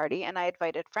Halloween party, and I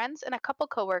invited friends and a couple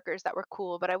coworkers that were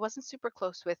cool, but I wasn't super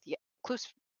close with yet.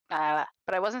 But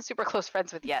I wasn't super close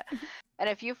friends with yet. And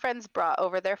a few friends brought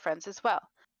over their friends as well.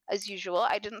 As usual,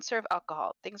 I didn't serve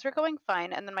alcohol. Things were going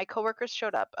fine, and then my coworkers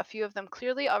showed up, a few of them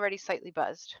clearly already slightly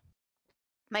buzzed.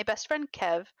 My best friend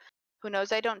Kev, who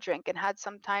knows I don't drink and had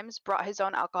sometimes brought his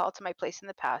own alcohol to my place in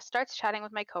the past, starts chatting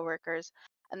with my coworkers,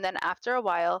 and then after a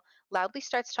while, loudly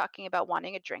starts talking about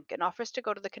wanting a drink and offers to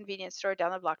go to the convenience store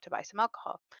down the block to buy some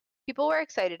alcohol. People were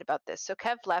excited about this, so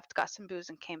Kev left, got some booze,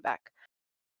 and came back.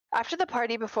 After the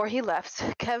party, before he left,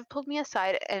 Kev pulled me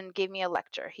aside and gave me a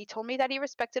lecture. He told me that he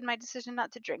respected my decision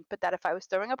not to drink, but that if I was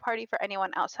throwing a party for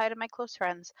anyone outside of my close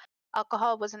friends,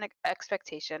 alcohol was an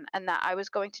expectation, and that I was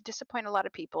going to disappoint a lot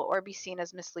of people or be seen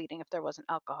as misleading if there wasn't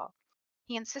alcohol.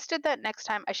 He insisted that next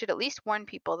time I should at least warn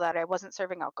people that I wasn't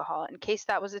serving alcohol in case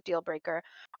that was a deal breaker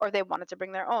or they wanted to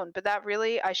bring their own, but that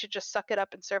really I should just suck it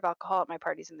up and serve alcohol at my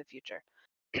parties in the future.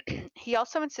 He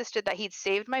also insisted that he'd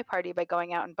saved my party by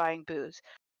going out and buying booze,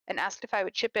 and asked if I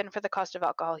would chip in for the cost of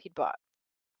alcohol he'd bought.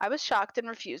 I was shocked and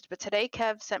refused, but today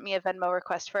Kev sent me a Venmo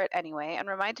request for it anyway and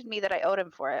reminded me that I owed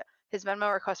him for it. His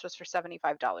Venmo request was for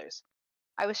 $75.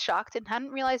 I was shocked and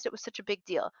hadn't realized it was such a big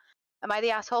deal. Am I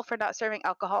the asshole for not serving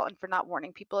alcohol and for not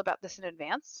warning people about this in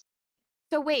advance?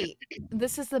 So wait,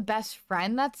 this is the best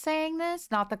friend that's saying this,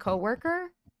 not the coworker?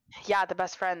 Yeah, the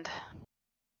best friend.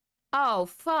 Oh,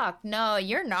 fuck. No,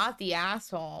 you're not the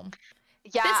asshole.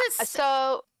 Yeah, this is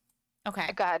so...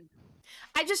 Okay. Go ahead.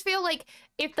 I just feel like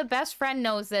if the best friend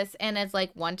knows this and is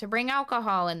like one to bring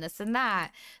alcohol and this and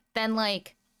that, then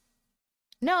like,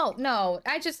 no,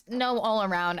 I just know all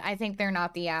around. I think they're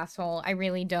not the asshole. I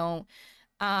really don't.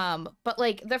 But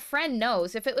like the friend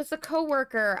knows. If it was the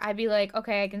coworker, I'd be like,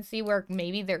 okay, I can see where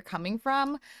maybe they're coming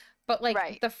from. But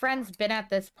like the friend's been at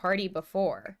this party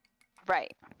before.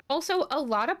 Right. Also, a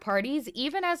lot of parties,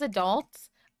 even as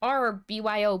adults, are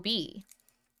BYOB.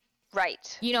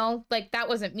 Right. You know, like that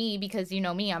wasn't me because you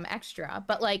know me, I'm extra.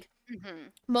 But like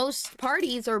most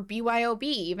parties are BYOB,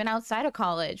 even outside of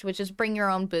college, which is bring your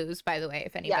own booze, by the way,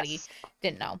 if anybody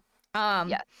didn't know.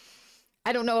 Yes.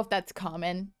 I don't know if that's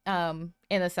common in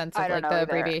the sense of like the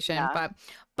abbreviation,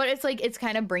 but it's like it's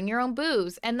kind of bring your own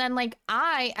booze. And then like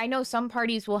I know some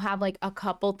parties will have like a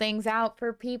couple things out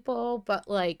for people, but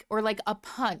like or like a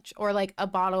punch or like a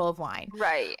bottle of wine.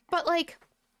 Right. But like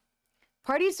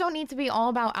parties don't need to be all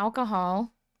about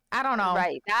alcohol. I don't know.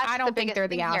 Right. I don't think they're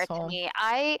the asshole. To me.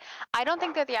 I don't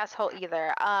think they're the asshole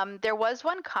either. There was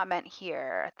one comment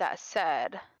here that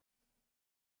said,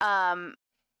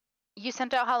 you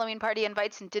sent out Halloween party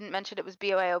invites and didn't mention it was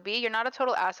BYOB. You're not a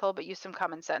total asshole, but use some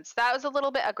common sense. That was a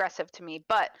little bit aggressive to me,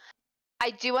 but I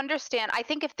do understand. I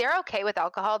think if they're okay with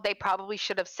alcohol, they probably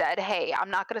should have said, hey, I'm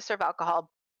not going to serve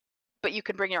alcohol, but you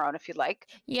can bring your own if you'd like.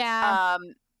 Yeah.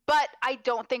 But I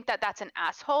don't think that that's an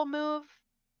asshole move.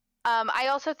 I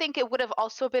also think it would have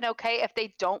also been okay if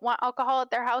they don't want alcohol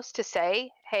at their house to say,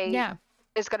 hey,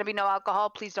 there's going to be no alcohol.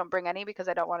 Please don't bring any because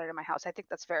I don't want it in my house. I think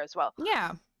that's fair as well.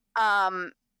 Yeah.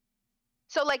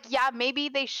 So like, yeah, maybe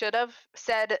they should have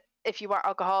said, if you want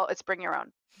alcohol, it's bring your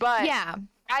own. But yeah,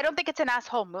 I don't think it's an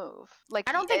asshole move. Like,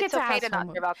 I don't think it's okay to not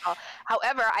serve alcohol.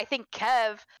 However, I think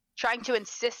Kev trying to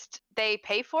insist they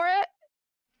pay for it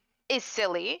is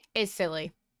silly.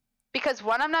 Because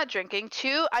one, I'm not drinking.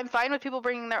 Two, I'm fine with people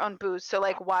bringing their own booze. So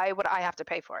like, why would I have to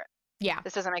pay for it? Yeah.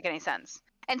 This doesn't make any sense.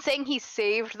 And saying he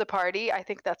saved the party, I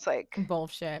think that's like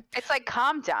bullshit. It's like,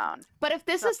 calm down. But if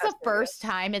this is the first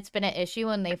time it's been an issue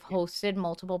and they've hosted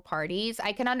multiple parties,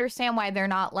 I can understand why they're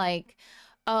not like,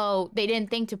 oh, they didn't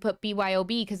think to put BYOB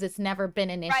because it's never been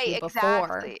an issue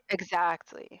before.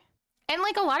 Exactly. And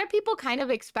like a lot of people kind of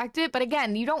expect it, but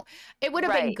again, it would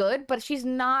have been good, but she's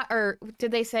not, or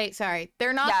did they say, sorry,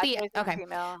 they're not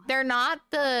they're not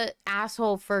the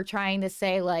asshole for trying to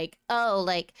say like, oh,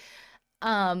 like,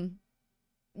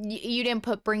 you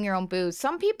didn't bring your own booze.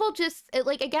 Some people just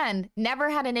again never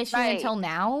had an issue until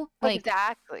now. Like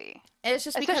exactly. It's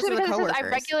just because of the coworkers. I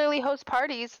regularly host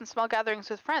parties and small gatherings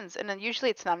with friends, and then usually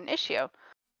it's not an issue.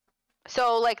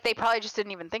 So like they probably just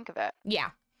didn't even think of it. Yeah.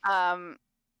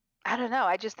 I don't know.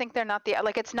 I just think they're not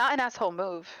it's not an asshole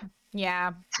move.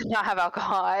 Yeah. To not have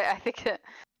alcohol. I think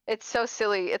it's so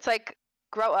silly. It's like,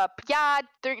 grow up. Yeah,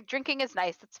 drinking is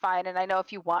nice. It's fine. And I know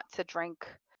if you want to drink,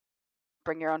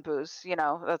 bring your own booze,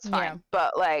 that's fine. Yeah.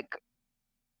 But like,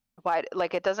 why?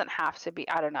 Like, it doesn't have to be.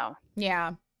 I don't know.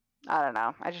 Yeah. I don't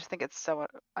know. I just think it's so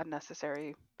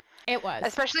unnecessary. It was.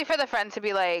 Especially for the friend to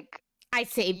be like, I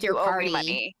saved your party.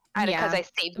 Money. Because I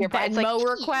saved your party. Venmo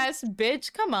request,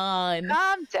 bitch. Come on.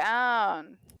 Calm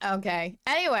down. Okay.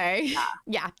 Anyway,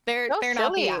 yeah, they're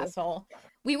not the asshole.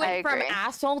 We went from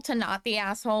asshole to not the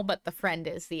asshole, but the friend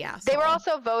is the asshole. They were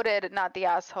also voted not the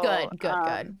asshole.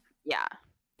 Good. Yeah.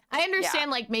 I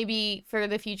understand, like, maybe for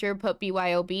the future, put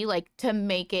BYOB, like, to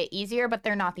make it easier, but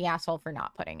they're not the asshole for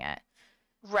not putting it.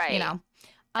 Right.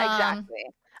 Exactly.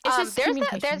 It's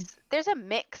just there's a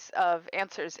mix of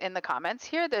answers in the comments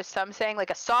here. There's some saying,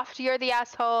 like, a soft you're the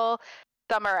asshole.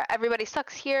 Some are everybody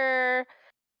sucks here.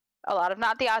 A lot of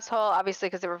not the asshole, obviously,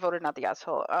 because they were voted not the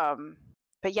asshole.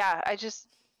 But yeah,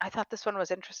 I thought this one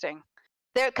was interesting.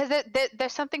 Because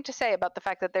there's something to say about the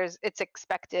fact that it's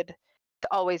expected to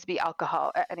always be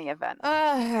alcohol at any event.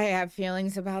 I have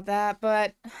feelings about that,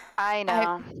 but I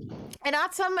know. And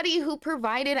not somebody who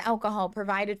provided alcohol,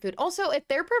 provided food. Also, if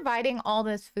they're providing all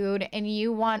this food and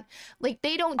you want, like,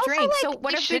 they don't drink. Like, so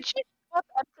what if should you show up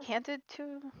empty-handed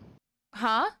to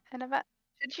an event?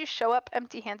 Should you show up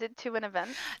empty-handed to an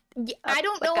event? I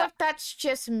don't know if that's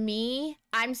just me.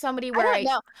 I'm somebody where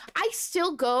I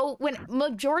still go when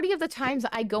majority of the times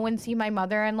I go and see my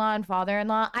mother-in-law and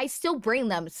father-in-law, I still bring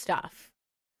them stuff.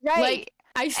 Right. Like,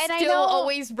 I still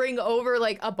always bring over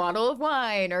like a bottle of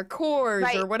wine or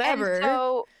Coors or whatever. And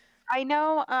so I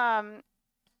know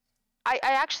I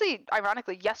actually,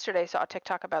 ironically, yesterday saw a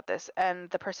TikTok about this, and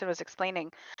the person was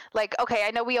explaining, like, okay, I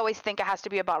know we always think it has to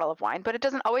be a bottle of wine, but it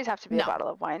doesn't always have to be a bottle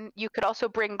of wine. You could also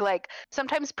bring, like,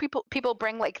 sometimes people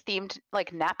bring, like, themed,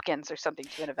 like, napkins or something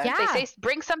to an event. Yeah. They say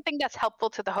bring something that's helpful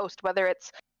to the host, whether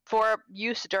it's for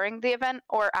use during the event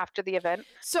or after the event.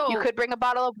 So you could bring a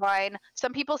bottle of wine.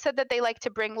 Some people said that they like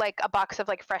to bring, like, a box of,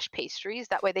 like, fresh pastries.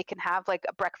 That way they can have, like,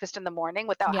 a breakfast in the morning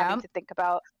without having to think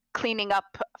about cleaning up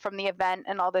from the event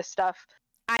and all this stuff.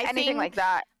 Anything like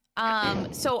that.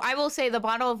 So I will say the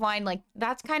bottle of wine, like,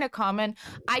 that's kind of common.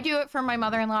 I do it for my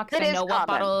mother-in-law because I know what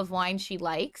bottle of wine she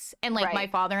likes, and like my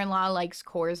father-in-law likes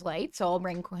Coors Light, so I'll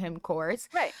bring him Coors.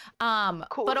 Right.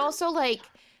 Cool. But also, like,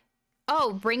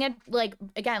 bring it, like,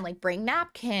 again, like, bring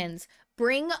napkins,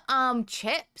 bring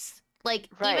chips. Like,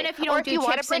 even if you don't do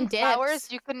chips and dips, flowers,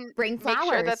 you can bring flowers. Make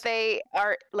sure that they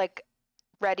are, like,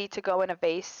 ready to go in a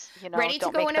vase, ready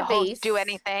to go in a vase, do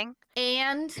anything,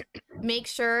 and make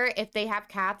sure if they have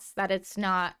cats that it's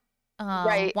not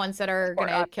ones that are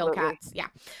gonna kill cats. Yeah.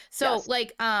 So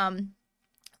like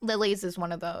lilies is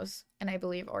one of those, and I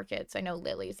believe orchids. I know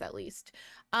lilies at least.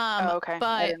 Okay. But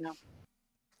I don't know.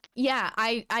 Yeah,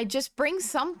 I just bring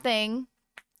something.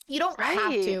 You don't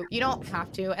have to. You don't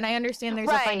have to. And I understand there's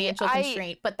a financial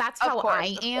constraint, but that's how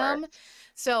I am.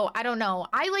 So I don't know.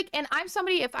 And I'm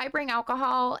somebody, if I bring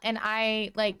alcohol and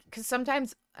I like, because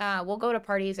sometimes we'll go to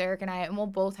parties, Eric and I, and we'll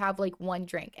both have like one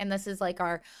drink. And this is like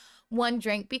our one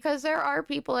drink, because there are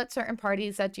people at certain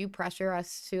parties that do pressure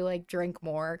us to like drink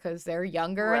more because they're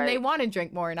younger and they want to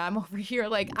drink more. And I'm over here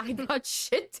like, I got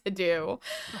shit to do.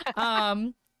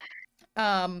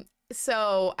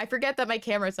 So I forget that my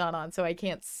camera's not on, so I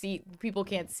can't see, people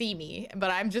can't see me,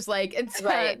 but I'm just like, it's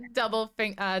double,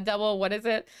 what is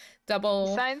it?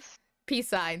 Double signs? Peace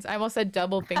signs. I almost said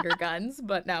double finger guns,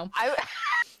 but no.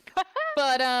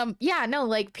 But yeah, no,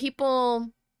 like people,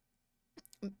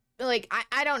 like,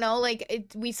 I don't know,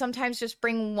 like we sometimes just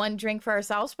bring one drink for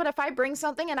ourselves, but if I bring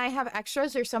something and I have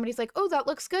extras or somebody's like, oh, that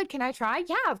looks good, can I try?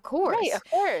 Yeah, of course. Right, of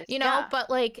course. You know, but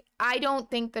like, I don't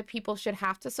think that people should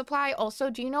have to supply. Also,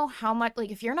 do you know how much,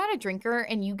 like, if you're not a drinker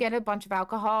and you get a bunch of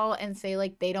alcohol and say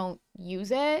like they don't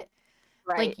use it,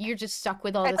 Right. you're just stuck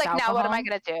with all It's this like, now what am I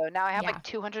alcohol. gonna do? Now I have Yeah. like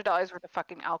 $200 worth of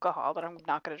fucking alcohol that I'm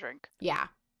not gonna drink. Yeah.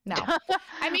 No.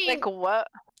 I mean, Like, what?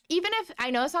 even if,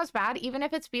 I know it sounds bad, even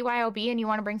if it's BYOB and you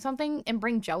want to bring something and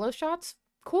bring Jello shots,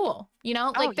 cool. You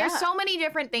know, Oh, like there's yeah. so many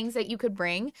different things that you could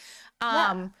bring.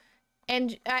 Yeah.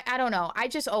 And I don't know. I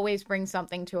just always bring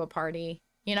something to a party.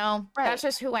 You know, Right. that's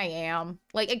just who I am.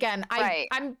 Like, again, Right.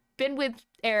 I'm been with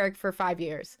Eric for 5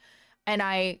 years,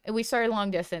 and we started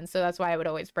long distance, so that's why I would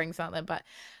always bring something. But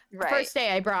the Right. first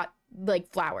day I brought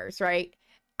like flowers, right?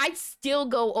 I still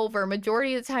go over,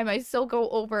 majority of the time I still go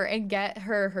over and get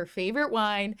her favorite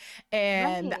wine,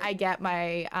 and Right. I get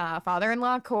my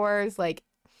father-in-law Coors, like,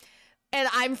 and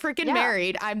I'm freaking Yeah.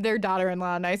 married. I'm their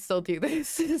daughter-in-law and I still do this.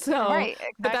 So, Right.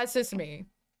 but that's just Exactly. me.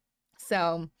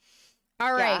 So,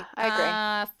 all Yeah, right. I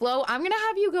agree. Flo, I'm going to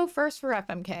have you go first for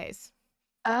FMKs.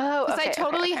 Oh, Because I okay, okay,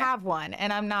 totally okay. have one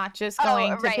and I'm not just Oh,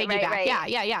 going to right, right, piggyback. right.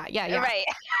 Yeah. Right.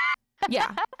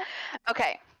 Yeah.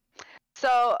 Okay.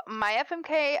 So my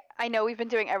FMK, I know we've been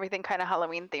doing everything kind of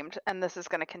Halloween themed, and this is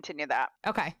going to continue that.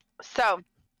 Okay. So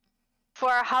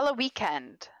for our Halloween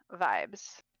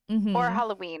vibes, or Mm-hmm.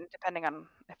 Halloween, depending on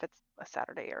if it's a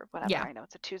Saturday or whatever. Yeah. I know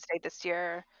it's a Tuesday this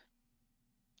year.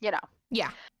 You know.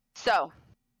 Yeah. So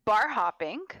bar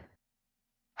hopping,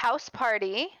 house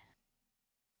party,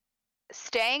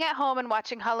 staying at home and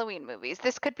watching Halloween movies.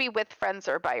 This could be with friends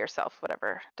or by yourself,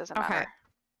 whatever. Doesn't Okay. matter.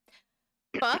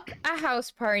 Fuck a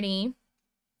house party.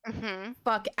 Mm-hmm.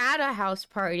 Fuck at a house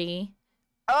party.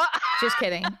 Oh. Just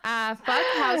kidding. Fuck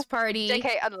house party.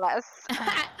 JK, unless.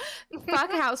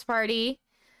 Fuck house party.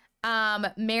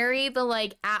 Marry the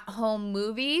like at home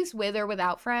movies with or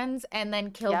without friends, and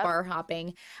then kill Yep. bar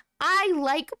hopping. I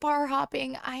like bar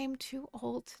hopping. I am too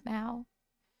old now.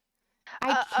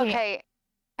 I can't. Okay.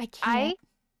 I can't. I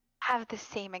have the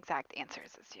same exact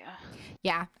answers as you.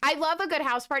 Yeah, I love a good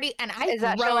house party, and I Is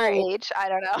that show our age? I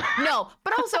don't know. No,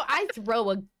 but also I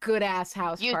throw a good ass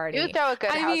house party. You throw a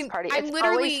good house party. It's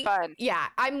always fun. Yeah,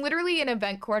 I'm literally an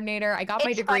event coordinator. I got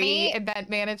my degree in event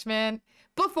management.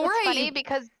 Before It's funny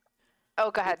because oh,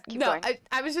 go ahead. Keep going.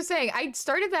 I was just saying, I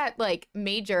started that like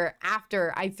major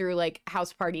after I threw like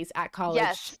house parties at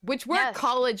college, which weren't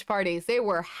college parties. They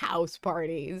were house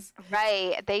parties.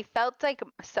 Right. They felt like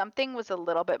something was a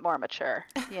little bit more mature,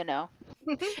 you know?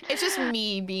 It's just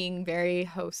me being very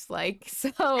host-like.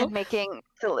 So and making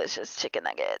delicious chicken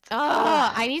nuggets.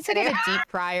 I need to get a deep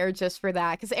fryer just for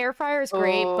that, because air fryer is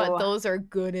great, but those are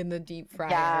good in the deep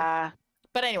fryer. Yeah.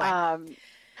 But anyway.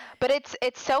 But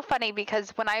it's so funny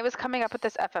because when I was coming up with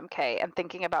this FMK and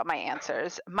thinking about my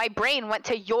answers, my brain went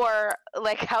to your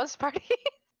like house party.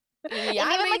 Yeah,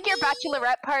 and even like your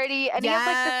bachelorette party, any of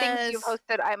like the things you've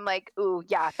hosted, I'm like, ooh,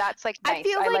 yeah, that's like nice. I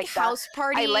feel like house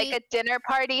party. I like a dinner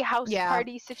party, house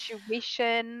party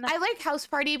situation. I like house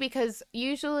party because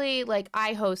usually like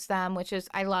I host them, which is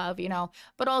I love, you know,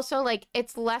 but also like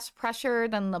it's less pressure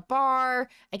than the bar.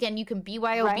 Again, you can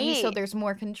BYOB, so there's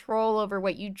more control over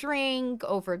what you drink,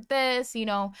 over this, you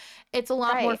know, it's a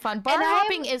lot more fun. Bar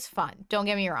hopping is fun, don't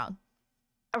get me wrong.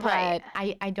 But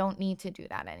I don't need to do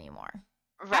that anymore.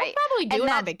 Right. I'll probably do it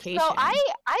on vacation. So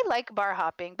I like bar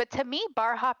hopping, but to me,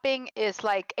 bar hopping is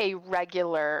like a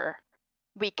regular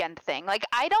weekend thing. Like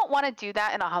I don't want to do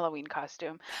that in a Halloween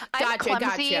costume. I'm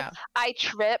clumsy. I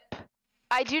trip.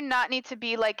 I do not need to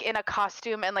be like in a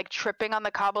costume and like tripping on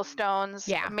the cobblestones.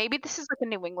 Yeah. Maybe this is like a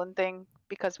New England thing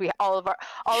because we all of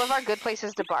our good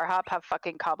places to bar hop have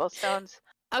fucking cobblestones.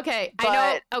 Okay, but... I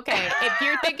know. Okay, if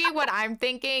you're thinking what I'm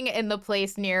thinking in the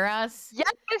place near us,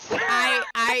 yes,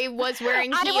 I was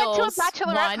wearing heels. I went to a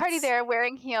bachelorette party there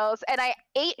wearing heels, and I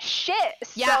ate shit.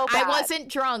 Yeah, so bad. I wasn't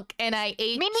drunk, and I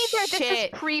ate. Me neither. Shit. This is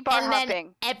pre-bar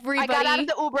hopping. Everybody, I got out of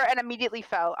the Uber and immediately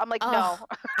fell. I'm like, no.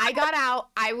 I got out.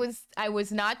 I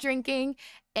was not drinking.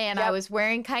 And I was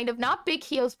wearing kind of not big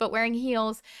heels, but wearing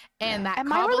heels. And that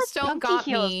cobblestone got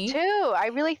me too. I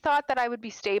really thought that I would be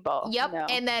stable. Yep. No.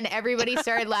 And then everybody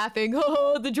started laughing.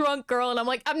 Oh, the drunk girl. And I'm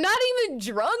like, I'm not even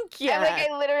drunk yet.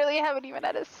 I literally haven't even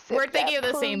had a sip. We're thinking of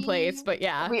the same place, but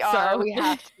yeah. We are. We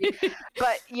have to be.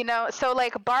 But, you know, so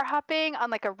like bar hopping on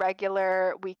like a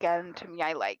regular weekend, to me,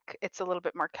 I like. It's a little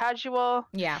bit more casual.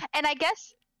 Yeah. And I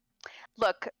guess,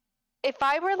 look, if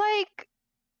I were like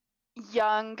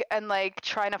young and like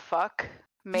trying to fuck,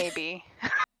 maybe.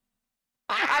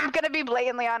 I'm gonna be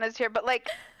blatantly honest here, but like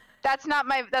that's not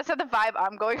the vibe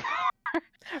I'm going for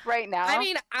right now. I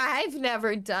mean, I've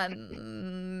never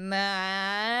done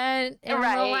that in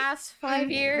the last 5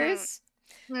 years.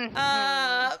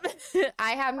 I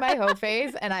had my hoe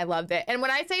phase and I loved it. And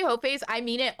when I say hoe phase, I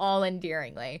mean it all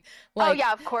endearingly. Oh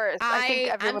yeah, of course. I think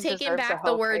I'm everyone taking deserves a back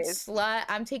the hoe word phase. slut.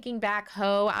 I'm taking back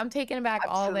hoe. I'm taking back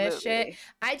all this shit. Absolutely.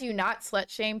 I do not slut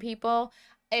shame people.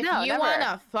 If No, you never.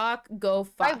 wanna fuck, go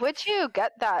Why fuck. would you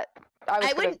get that? I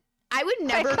was gonna I would say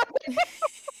never something.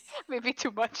 Maybe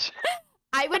too much.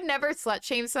 I would never slut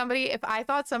shame somebody if I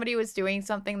thought somebody was doing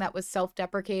something that was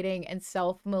self-deprecating and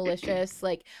self-malicious,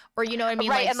 like, or you know what I mean,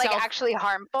 Right, like and like actually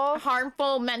harmful.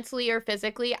 harmful mentally or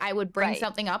physically. I would bring Right.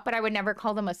 something up, but I would never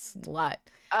call them a slut.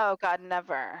 Oh God,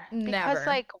 never. Because Never.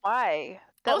 like, why?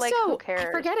 That Also, like, who I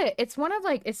cares? forget it. It's one of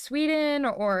like, it's Sweden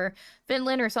or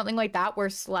Finland or something like that where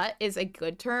slut is a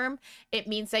good term. It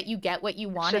means that you get what you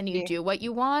want and you do what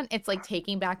you want. It's like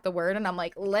taking back the word, and I'm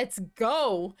like, let's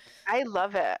go. I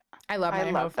love it. I love my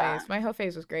hoe love that. phase. My hoe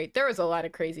phase was great. There was a lot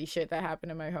of crazy shit that happened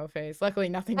in my hoe phase. Luckily,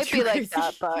 nothing I'd too be crazy. like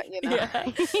that, but you know.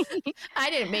 Yeah. I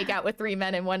didn't make out with 3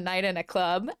 men in one night in a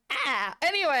club.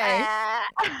 Anyway.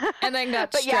 And then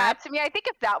got But yeah, strapped. to me, I think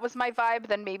if that was my vibe,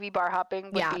 then maybe bar hopping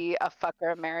would be a fuck or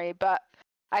a marry. But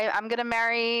I'm gonna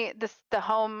marry the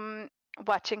home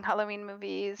watching Halloween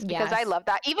movies because I love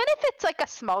that. Even if it's like a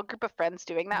small group of friends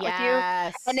doing that with you,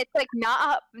 and it's like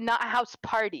not a house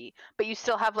party, but you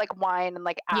still have like wine and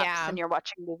like apps and you're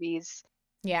watching movies.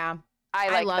 Yeah. I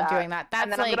like love that. doing that. That's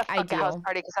and then like I'm gonna fuck a house ideal.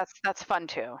 party because that's fun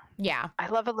too. Yeah. I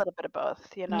love a little bit of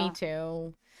both, you know. Me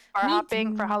too. Bar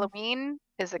hopping for Halloween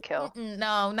is a kill.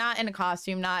 No, not in a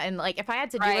costume. Not in like if I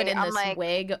had to do it in I'm this like,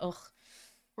 wig. Ugh.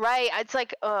 Right. It's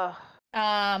like, ugh.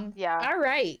 Yeah. All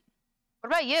right. What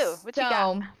about you? What you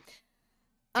got?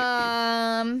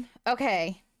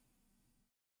 Okay.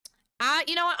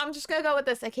 You know what? I'm just gonna go with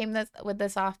this. I came with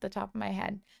this off the top of my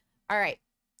head. All right.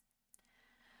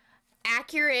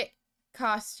 Accurate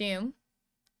costume,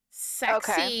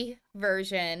 sexy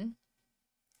version,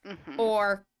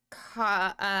 or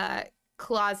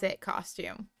closet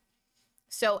costume.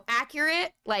 So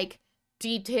accurate, like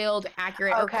detailed,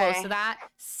 accurate, or close to that.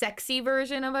 Sexy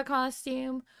version of a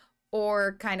costume,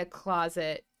 or kind of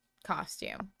closet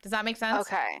costume. Does that make sense?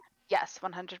 Okay. Yes,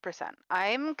 100%.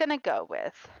 I'm gonna go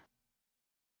with.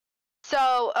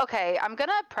 So, okay, I'm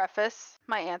gonna preface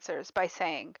my answers by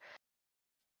saying,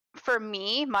 for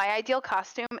me, my ideal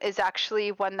costume is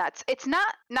actually one it's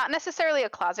not necessarily a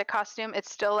closet costume.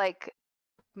 It's still like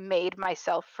made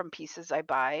myself from pieces I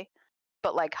buy,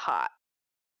 but like hot.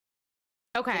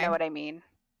 Okay. You know what I mean?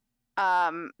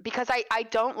 Because I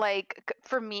don't like,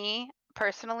 for me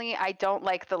personally, I don't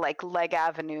like the like Leg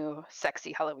Avenue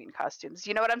sexy Halloween costumes.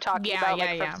 You know what I'm talking about?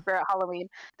 Like from Spirit Halloween.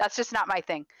 That's just not my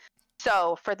thing.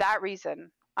 So for that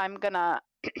reason, I'm gonna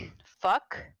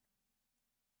fuck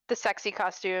the sexy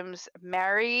costumes,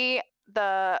 marry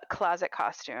the closet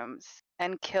costumes,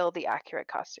 and kill the accurate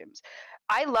costumes.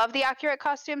 I love the accurate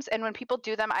costumes, and when people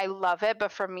do them, I love it.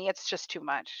 But for me, it's just too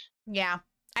much. Yeah,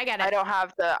 I get it. I don't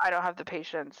have the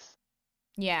patience.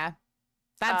 Yeah,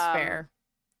 that's fair.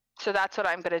 So that's what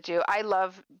I'm gonna do. I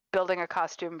love building a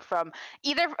costume from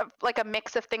either like a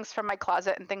mix of things from my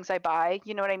closet and things I buy.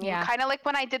 You know what I mean? Yeah. Kind of like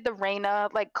when I did the Reina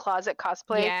like closet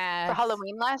cosplay for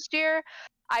Halloween last year.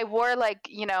 I wore like,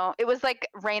 you know, it was like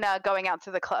Reina going out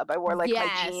to the club. I wore like my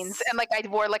jeans and like I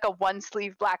wore like a one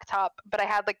sleeve black top, but I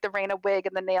had like the Reina wig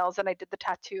and the nails and I did the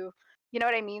tattoo. You know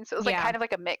what I mean? So it was like kind of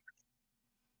like a mix.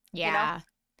 Yeah. You know?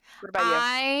 What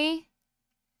about you?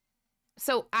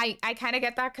 So I kind of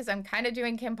get that because I'm kind of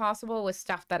doing Kim Possible with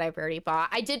stuff that I've already bought.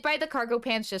 I did buy the cargo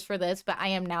pants just for this, but I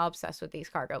am now obsessed with these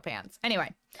cargo pants.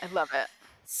 Anyway. I love it.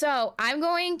 So I'm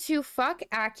going to fuck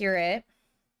accurate,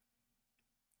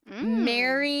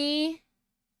 marry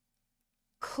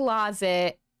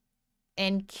closet,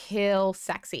 and kill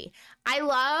sexy. I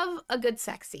love a good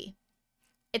sexy.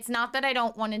 It's not that I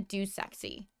don't want to do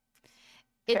sexy.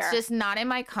 It's just not in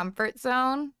my comfort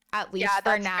zone, at least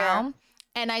for now. Fair.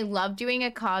 And I love doing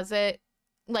a closet,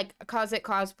 like a closet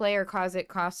cosplay or closet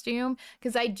costume,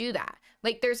 because I do that.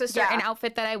 Like there's a certain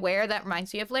outfit that I wear that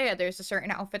reminds me of Leia. There's a certain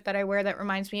outfit that I wear that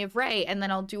reminds me of Rey. And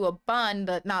then I'll do a bun,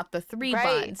 but not the 3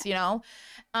 buns, you know?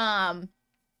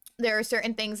 There are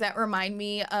certain things that remind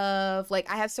me of,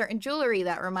 like, I have certain jewelry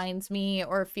that reminds me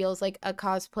or feels like a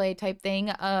cosplay type thing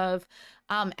of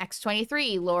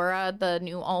X-23, Laura, the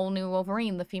all new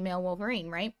Wolverine, the female Wolverine,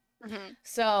 right?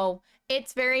 So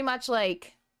it's very much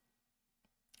like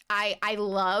I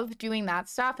love doing that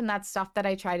stuff, and that's stuff that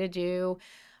I try to do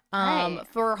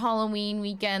for Halloween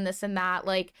weekend, this and that.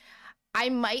 Like I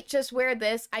might just wear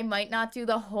this. I might not do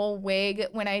the whole wig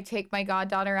when I take my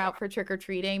goddaughter out for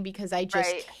trick-or-treating because I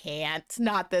just Right. can't.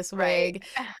 Not this Right.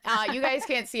 wig. You guys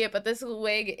can't see it, but this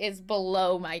wig is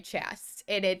below my chest.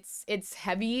 And it's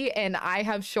heavy and I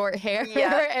have short hair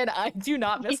Yeah. and I do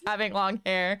not miss having long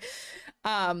hair.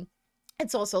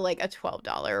 It's also like a $12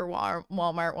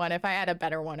 Walmart one. If I had a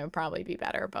better one, it would probably be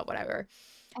better, but whatever.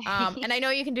 And I know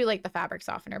you can do like the fabric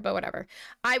softener, but whatever.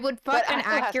 I would fuck But an who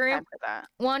has accurate time for that?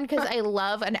 one because I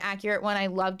love an accurate one. I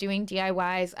love doing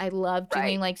DIYs. I love doing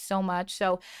Right. like so much.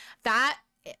 So that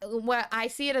what I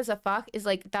see it as a fuck is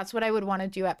like that's what I would want to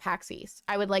do at PAX East.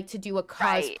 I would like to do a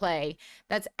Right. cosplay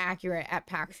that's accurate at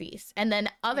PAX East. And then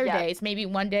other Yes. days, maybe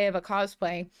one day of a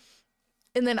cosplay,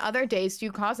 and then other days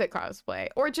do cosplay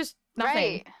or just nothing.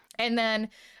 Right. And then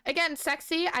again,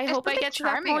 sexy. I There's hope I something get to that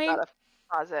charming point. about a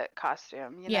closet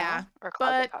costume, you Yeah, know? Or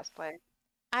closet but cosplay.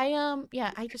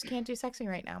 I just can't do sexy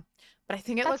right now. But I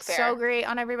think it That's looks so fair. great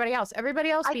on everybody else.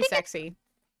 Everybody else I be think sexy.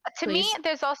 to me, Please.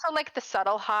 there's also like the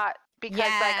subtle hot because like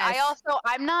Yes.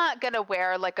 I'm not gonna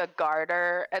wear like a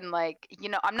garter and like, you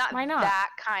know, I'm not Why not? that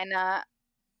kind of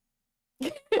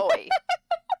boy.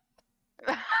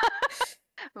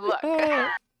 Look. Oh,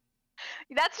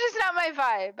 That's just not my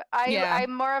vibe. yeah.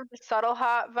 I'm more of the subtle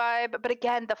hot vibe, but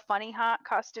again, the funny hot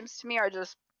costumes to me are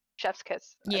just chef's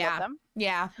kiss. I love Yeah. them.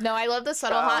 Yeah. No, I love the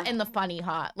subtle hot So, and the funny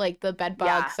hot, like the bed bug,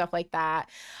 yeah, stuff like that.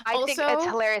 I think it's Also,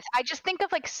 hilarious. I just think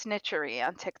of like Snitchery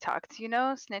on TikTok. Do you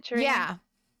know Snitchery? yeah.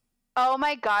 Oh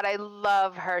my God, I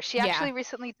love her. She Yeah. actually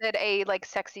recently did a like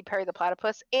sexy Perry the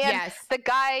Platypus, and Yes. the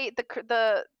guy,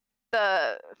 the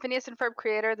Phineas and Ferb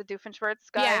creator, the Doofenshmirtz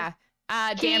guy, Yeah.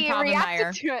 Dan he reacted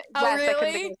Povenmire. to it. Oh, Yes, I couldn't think of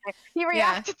really? his name. He Yeah.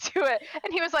 reacted to it,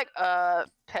 and he was like,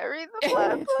 Perry the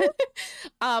Platypus."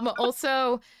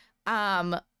 Also,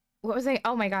 what was I?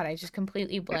 Oh my God, I just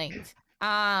completely blanked.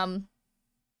 Yeah.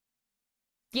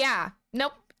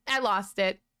 Nope. I lost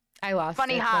it.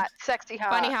 Funny hot, sexy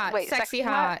hot. Funny hot. Wait, Sexy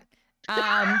hot.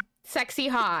 Sexy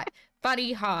hot.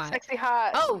 Funny hot. Sexy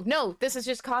hot. Oh no, this is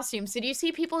just costumes. Did you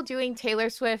see people doing Taylor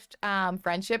Swift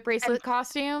friendship bracelet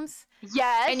costumes?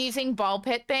 Yes. And using ball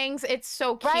pit things? It's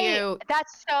so cute. Right.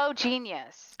 That's so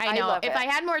genius. I know. love If it. I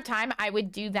had more time, I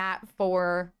would do that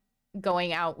for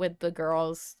going out with the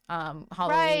girls Halloween.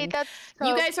 Right, that's so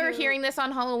you guys are cute. hearing this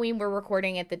on Halloween. We're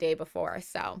recording it the day before,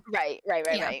 so Right.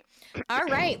 Yeah. All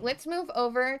right, let's move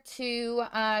over to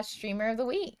streamer of the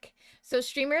week. So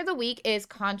streamer of the week is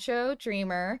Concho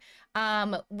Dreamer.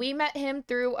 We met him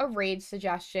through a raid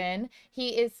suggestion.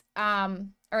 He is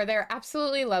or they're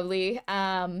absolutely lovely.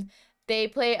 They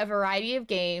play a variety of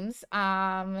games.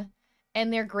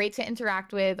 And they're great to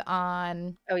interact with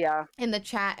on Oh yeah. in the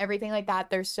chat, everything like that.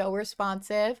 They're so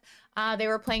responsive. They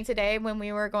were playing today when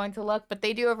we were going to look, but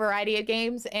they do a variety of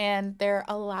games and they're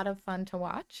a lot of fun to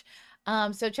watch.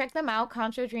 So check them out,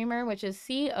 Concho Dreamer, which is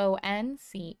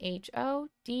ConchoDreamer.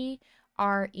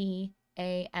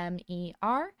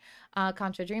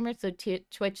 Concho Dreamer, so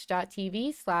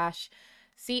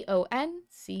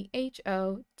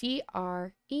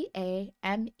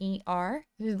twitch.tv/ConchoDreamer.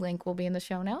 The link will be in the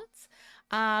show notes.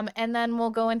 And then we'll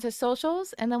go into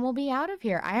socials and then we'll be out of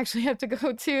here. I actually have to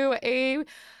go to a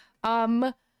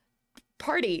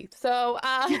party. So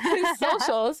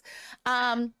socials.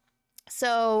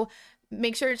 So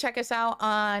make sure to check us out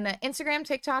on Instagram,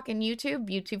 TikTok, and YouTube.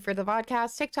 YouTube for the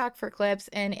podcast, TikTok for clips,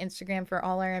 and Instagram for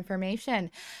all our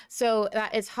information. So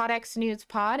that is HotX Nudes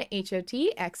Pod,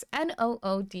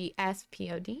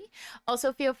 HotXNoodspod.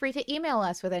 Also, feel free to email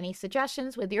us with any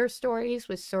suggestions, with your stories,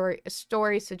 with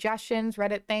story suggestions,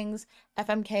 Reddit things,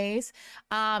 FMKs.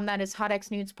 That is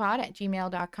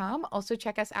hotxnudespod@gmail.com. Also,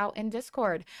 check us out in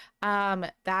Discord.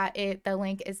 The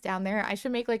link is down there. I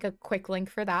should make like a quick link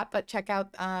for that, but check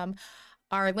out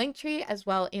our link tree as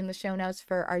well in the show notes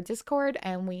for our Discord,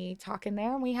 and we talk in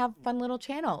there and we have fun little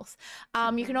channels.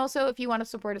 You can also, if you want to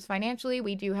support us financially,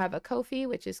 we do have a Ko-fi,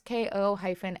 which is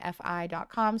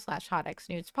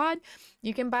ko-fi.com/hotxnudespod.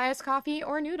 You can buy us coffee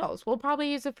or noodles. We'll probably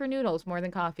use it for noodles more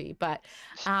than coffee, but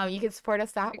you can support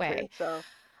us that way. So.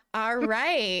 All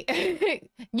right.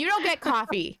 You don't get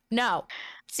coffee. No.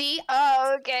 See?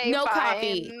 Oh, okay. No fine.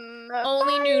 coffee.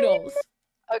 Only noodles.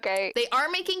 Okay. They are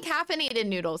making caffeinated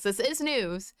noodles. This is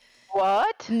news.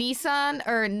 What? Nissan,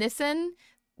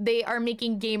 they are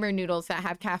making gamer noodles that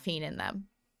have caffeine in them.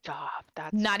 Stop.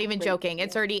 That's not even crazy. joking.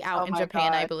 It's already out in my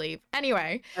Japan, God. I believe.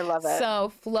 Anyway. I love it.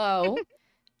 So, Flo,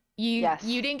 you Yes.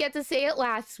 didn't get to say it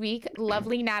last week.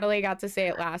 Lovely Natalie got to say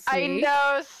it last I week.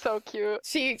 know. So cute.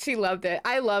 She loved it.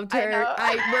 I loved her.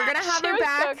 I know. We're going to have She her was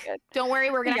back. so good. Don't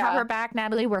worry. We're going to have her back,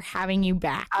 Natalie. We're having you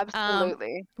back.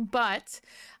 Absolutely. But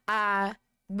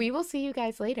we will see you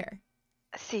guys later.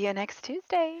 See you next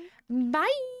Tuesday.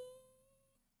 Bye.